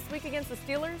 Dan, this week against the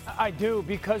Steelers? I do,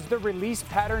 because the release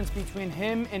patterns between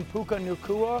him and Puka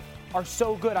Nacua are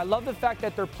so good. I love the fact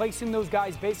that they're placing those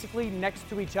guys basically next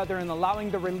to each other and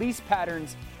allowing the release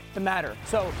patterns to matter.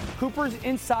 So Cooper's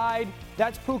inside,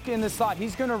 that's Puka in the slot.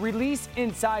 He's going to release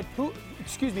inside.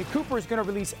 Cooper's going to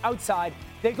release outside.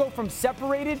 They go from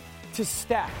separated to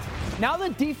stacked. Now the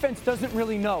defense doesn't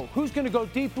really know who's going to go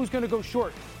deep, who's going to go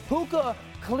short. Puka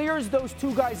clears those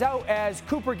two guys out as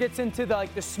Cooper gets into the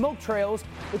smoke trails,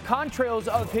 the contrails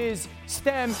of his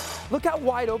stem. Look how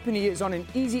wide open he is on an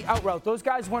easy out route. Those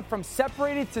guys went from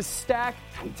separated to stack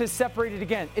to separated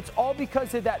again. It's all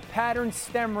because of that pattern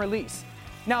stem release.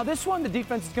 Now this one, the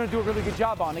defense is going to do a really good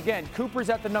job on. Again, Cooper's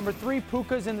at the number 3,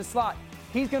 Puka's in the slot.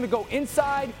 He's going to go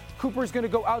inside, Cooper's going to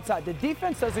go outside. The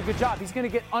defense does a good job. He's going to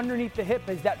get underneath the hip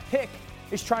as that pick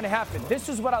is trying to happen. This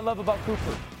is what I love about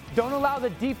Cooper. Don't allow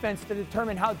the defense to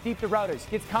determine how deep the route is.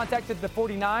 Gets contacted at the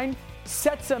 49,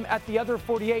 sets him at the other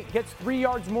 48, gets 3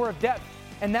 yards more of depth,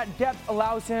 and that depth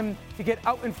allows him to get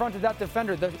out in front of that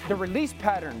defender. The release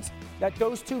patterns that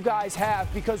those two guys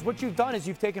have, because what you've done is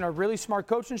you've taken a really smart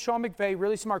coach in Sean McVay,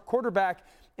 really smart quarterback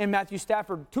in Matthew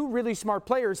Stafford, 2 really smart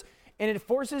players, and it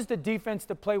forces the defense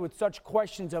to play with such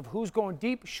questions of who's going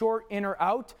deep, short, in, or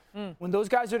out. When those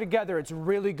guys are together, it's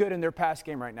really good in their pass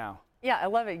game right now. Yeah, I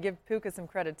love it. Give Puka some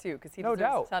credit, too, because he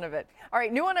deserves a ton of it. All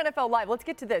right, new on NFL Live. Let's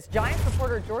get to this. Giants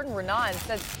reporter Jordan Renan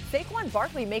says Saquon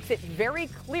Barkley makes it very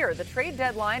clear the trade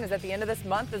deadline is at the end of this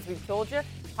month, as we've told you.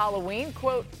 Halloween,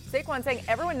 quote, Saquon saying,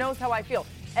 everyone knows how I feel.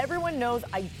 Everyone knows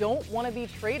I don't want to be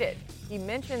traded. He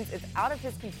mentions it's out of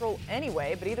his control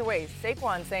anyway, but either way,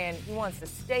 Saquon saying he wants to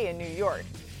stay in New York.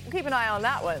 We'll keep an eye on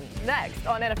that one next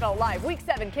on NFL Live. Week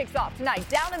 7 kicks off tonight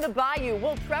down in the Bayou.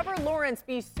 Will Trevor Lawrence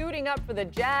be suiting up for the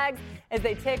Jags as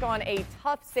they take on a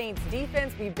tough Saints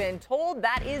defense? We've been told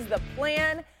that is the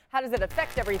plan. How does it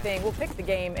affect everything? We'll pick the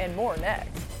game and more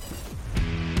next.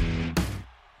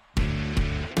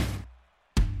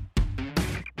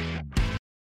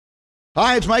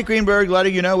 Hi, it's Mike Greenberg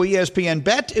letting you know ESPN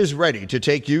Bet is ready to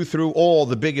take you through all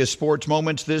the biggest sports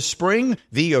moments this spring.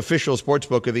 The official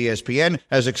sportsbook of ESPN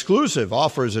has exclusive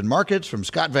offers and markets from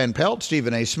Scott Van Pelt,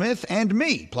 Stephen A. Smith, and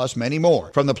me, plus many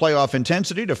more. From the playoff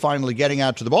intensity to finally getting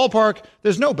out to the ballpark,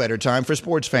 there's no better time for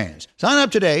sports fans. Sign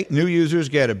up today. New users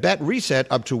get a bet reset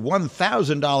up to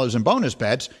 $1,000 in bonus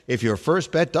bets if your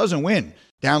first bet doesn't win.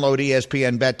 Download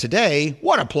ESPN Bet today.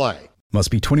 What a play. Must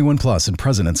be 21 plus and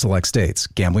present in select states.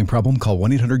 Gambling problem? Call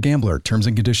 1-800-GAMBLER. Terms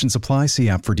and conditions apply. See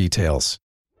app for details.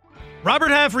 Robert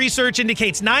Half research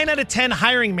indicates 9 out of 10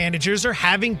 hiring managers are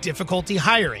having difficulty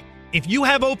hiring. If you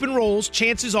have open roles,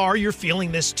 chances are you're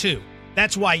feeling this too.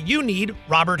 That's why you need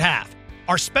Robert Half.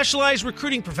 Our specialized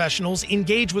recruiting professionals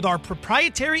engage with our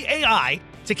proprietary AI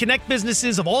to connect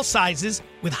businesses of all sizes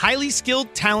with highly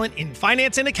skilled talent in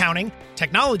finance and accounting,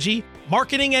 technology,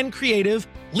 marketing and creative,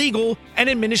 legal, and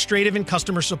administrative and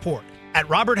customer support. At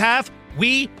Robert Half,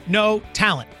 we know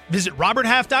talent. Visit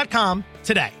roberthalf.com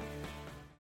today.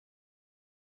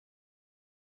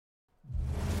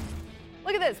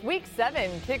 Look at this. Week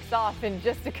 7 kicks off in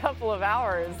just a couple of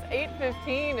hours.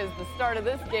 8:15 is the start of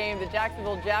this game. The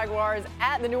Jacksonville Jaguars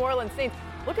at the New Orleans Saints.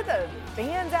 Look at the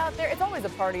fans out there. It's always a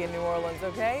party in New Orleans,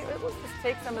 okay? Let's just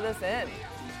take some of this in.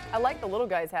 I like the little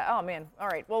guy's hat. Oh, man. All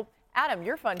right. Well, Adam,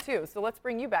 you're fun, too, so let's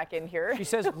bring you back in here. She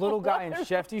says little guy and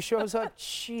Shefty shows up.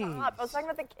 Jeez. Stop. I was talking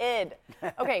about the kid.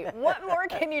 Okay, what more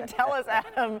can you tell us,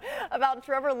 Adam, about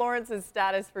Trevor Lawrence's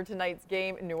status for tonight's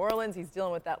game in New Orleans? He's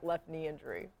dealing with that left knee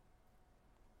injury.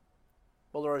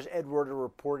 Well, as Ed Werder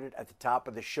reported at the top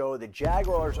of the show, the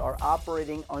Jaguars are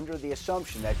operating under the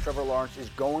assumption that Trevor Lawrence is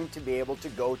going to be able to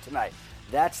go tonight.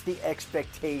 That's the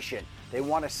expectation. They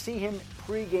want to see him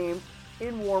pregame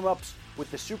in warm-ups with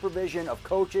the supervision of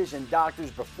coaches and doctors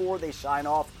before they sign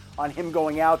off on him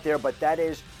going out there, but that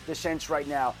is the sense right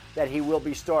now that he will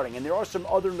be starting. And there are some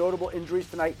other notable injuries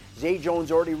tonight. Zay Jones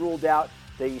already ruled out.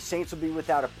 The Saints will be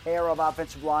without a pair of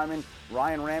offensive linemen,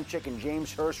 Ryan Ramczyk and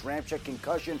James Hurst. Ramczyk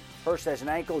concussion, Hurst has an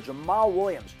ankle. Jamal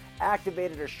Williams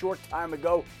activated a short time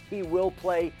ago. He will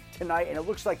play tonight, and it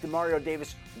looks like Demario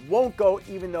Davis won't go,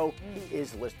 even though he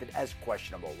is listed as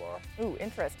questionable, Laura. Ooh,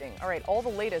 interesting. All right, all the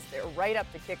latest there right up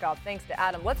to kickoff. Thanks to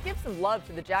Adam. Let's give some love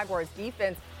to the Jaguars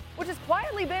defense, which has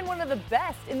quietly been one of the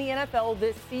best in the NFL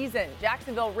this season.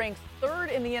 Jacksonville ranks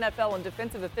 3rd in the NFL in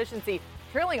defensive efficiency,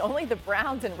 trailing only the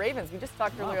Browns and Ravens. We just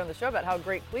talked earlier on the show about how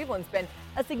great Cleveland's been.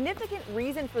 A significant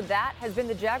reason for that has been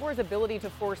the Jaguars' ability to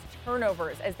force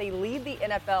turnovers as they lead the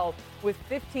NFL with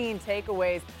 15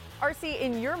 takeaways. RC,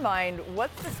 in your mind,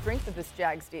 what's the strength of this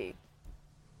Jags D?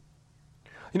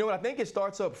 You know what? I think it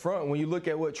starts up front when you look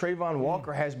at what Trayvon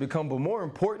Walker has become, but more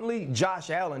importantly,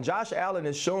 Josh Allen. Josh Allen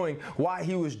is showing why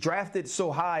he was drafted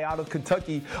so high out of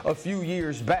Kentucky a few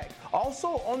years back.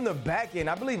 Also on the back end,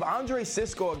 I believe Andre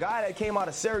Cisco, a guy that came out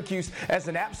of Syracuse as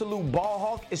an absolute ball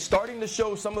hawk, is starting to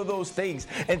show some of those things.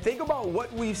 And think about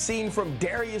what we've seen from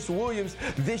Darius Williams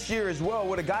this year as well,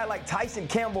 with a guy like Tyson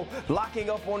Campbell locking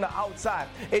up on the outside.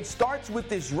 It starts with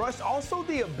this rush, also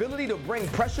the ability to bring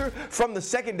pressure from the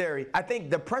secondary. I think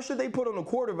the pressure they put on the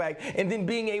quarterback and then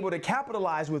being able to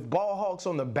capitalize with ball hawks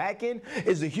on the back end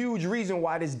is a huge reason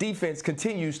why this defense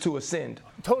continues to ascend.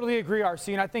 Totally agree,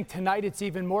 RC, and I think tonight it's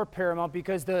even more paramount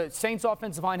because the Saints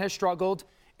offensive line has struggled,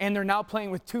 and they're now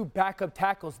playing with 2 backup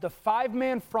tackles. The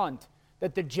 5-man front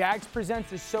that the Jags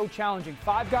presents is so challenging.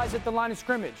 5 guys at the line of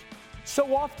scrimmage.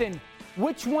 So often,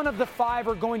 which one of the 5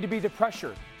 are going to be the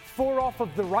pressure? 4 off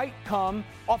of the right come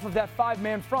off of that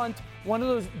 5-man front. One of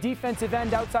those defensive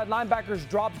end outside linebackers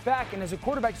drops back, and as a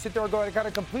quarterback, you sit there and go, I got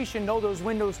a completion. No, those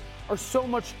windows are so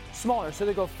much smaller. So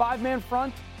they go 5-man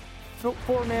front,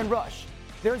 4-man rush.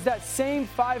 There's that same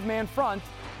 5-man front.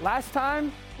 Last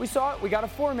time we saw it, we got a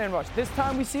 4-man rush. This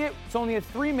time we see it, it's only a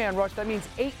 3-man rush. That means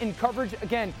 8 in coverage.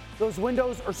 Again, those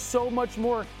windows are so much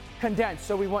more condensed.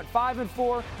 So we went 5 and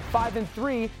 4, 5 and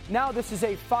 3. Now this is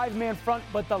a 5-man front,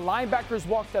 but the linebackers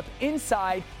walked up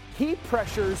inside. He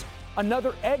pressures,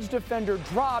 another edge defender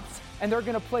drops, and they're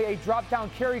going to play a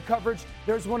drop-down carry coverage.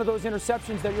 There's one of those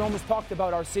interceptions that you almost talked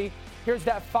about, RC. Here's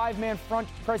that 5-man front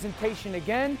presentation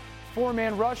again.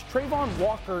 4-man rush. Trayvon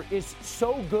Walker is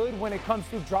so good when it comes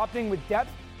to dropping with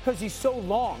depth because he's so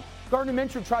long. Gardner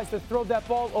Minshew tries to throw that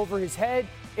ball over his head.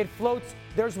 It floats.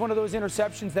 There's one of those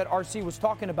interceptions that RC was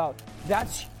talking about.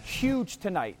 That's huge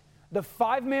tonight. The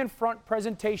 5-man front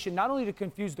presentation, not only to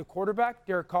confuse the quarterback,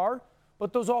 Derek Carr,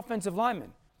 but those offensive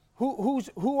linemen.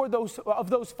 Who are those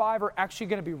of those 5 are actually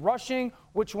going to be rushing?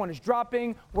 Which one is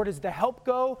dropping? Where does the help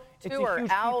go? It's a huge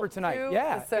key for tonight.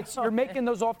 Yeah, you're making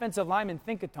those offensive linemen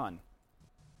think a ton.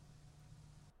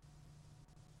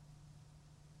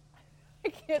 I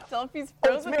can't tell if he's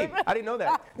frozen. Oh, it's me. I didn't know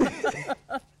that.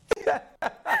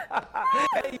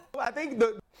 Hey, I think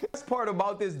the best part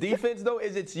about this defense, though,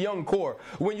 is its young core.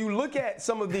 When you look at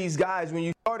some of these guys, when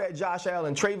you start at Josh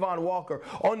Allen, Trayvon Walker,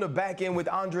 on the back end with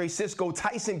Andre Cisco,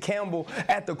 Tyson Campbell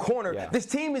at the corner, this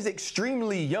team is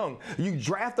extremely young. You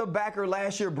draft a backer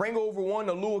last year, bring over one,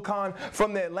 Aluakon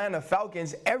from the Atlanta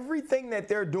Falcons. Everything that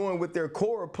they're doing with their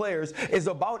core of players is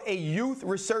about a youth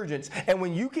resurgence. And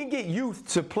when you can get youth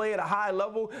to play at a high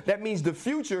level, that means the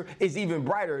future is even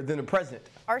brighter than the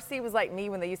present. RC was like me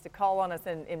when they used to call on us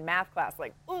in math class,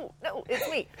 like, ooh, no, it's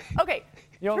me. Okay.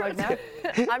 You don't like math?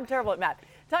 I'm terrible at math.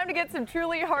 Time to get some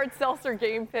truly hard seltzer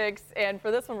game picks. And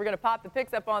for this one, we're going to pop the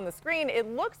picks up on the screen. It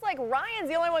looks like Ryan's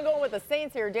the only one going with the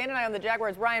Saints here. Dan and I on the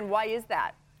Jaguars. Ryan, why is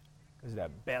that? Because of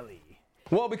that belly.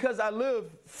 Well, because I live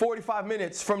 45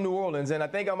 minutes from New Orleans, and I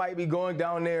think I might be going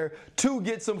down there to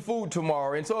get some food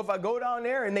tomorrow. And so if I go down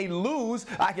there and they lose,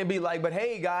 I can be like, but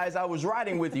hey, guys, I was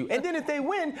riding with you. And then if they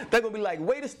win, they're going to be like,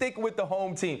 way to stick with the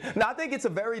home team. Now, I think it's a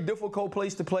very difficult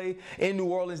place to play in New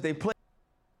Orleans. They play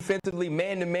defensively,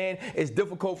 man-to-man is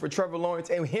difficult for Trevor Lawrence.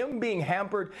 And him being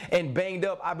hampered and banged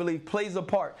up, I believe, plays a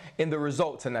part in the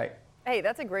result tonight. Hey,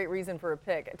 that's a great reason for a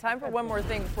pick. Time for one more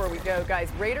thing before we go, guys.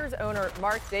 Raiders owner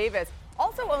Mark Davis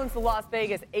also owns the Las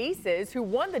Vegas Aces, who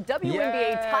won the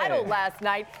WNBA title last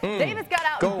night. Davis got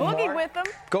out and boogied with them.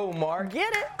 Go, Mark.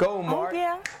 Get it. Go, Mark. Oh,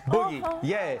 yeah. Boogie.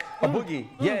 Yeah. A boogie.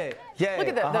 Yeah. Yeah. Look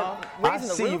at the raising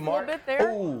the roof a little bit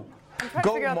there. Ooh. I'm trying to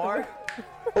Go, figure out Mark.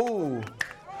 Ooh.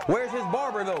 Where's his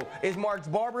barber, though? Is Mark's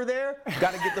barber there?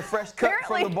 Got to get the fresh cut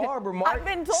from the barber, Mark. I've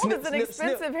been told it's an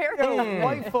expensive haircut.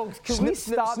 White folks, can we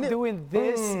stop doing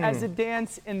this as a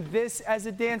dance and this as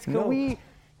a dance? Can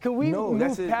we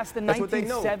move past the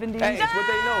 1970s? Hey, it's what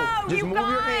they know. Just move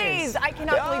your hands. I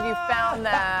cannot believe you found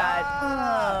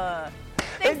that.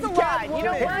 Thanks a lot. You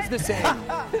know what? It's the same.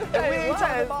 We ain't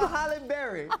talking about Halle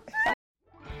Berry.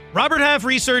 Robert Half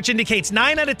research indicates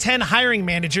 9 out of 10 hiring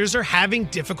managers are having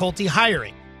difficulty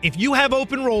hiring. If you have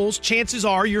open roles, chances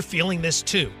are you're feeling this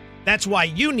too. That's why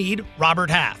you need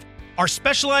Robert Half. Our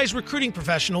specialized recruiting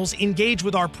professionals engage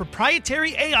with our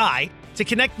proprietary AI to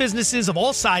connect businesses of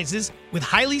all sizes with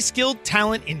highly skilled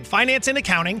talent in finance and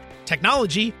accounting,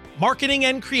 technology, marketing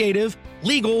and creative,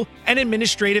 legal, and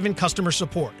administrative and customer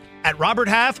support. At Robert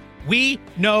Half, we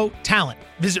know talent.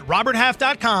 Visit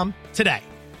roberthalf.com today.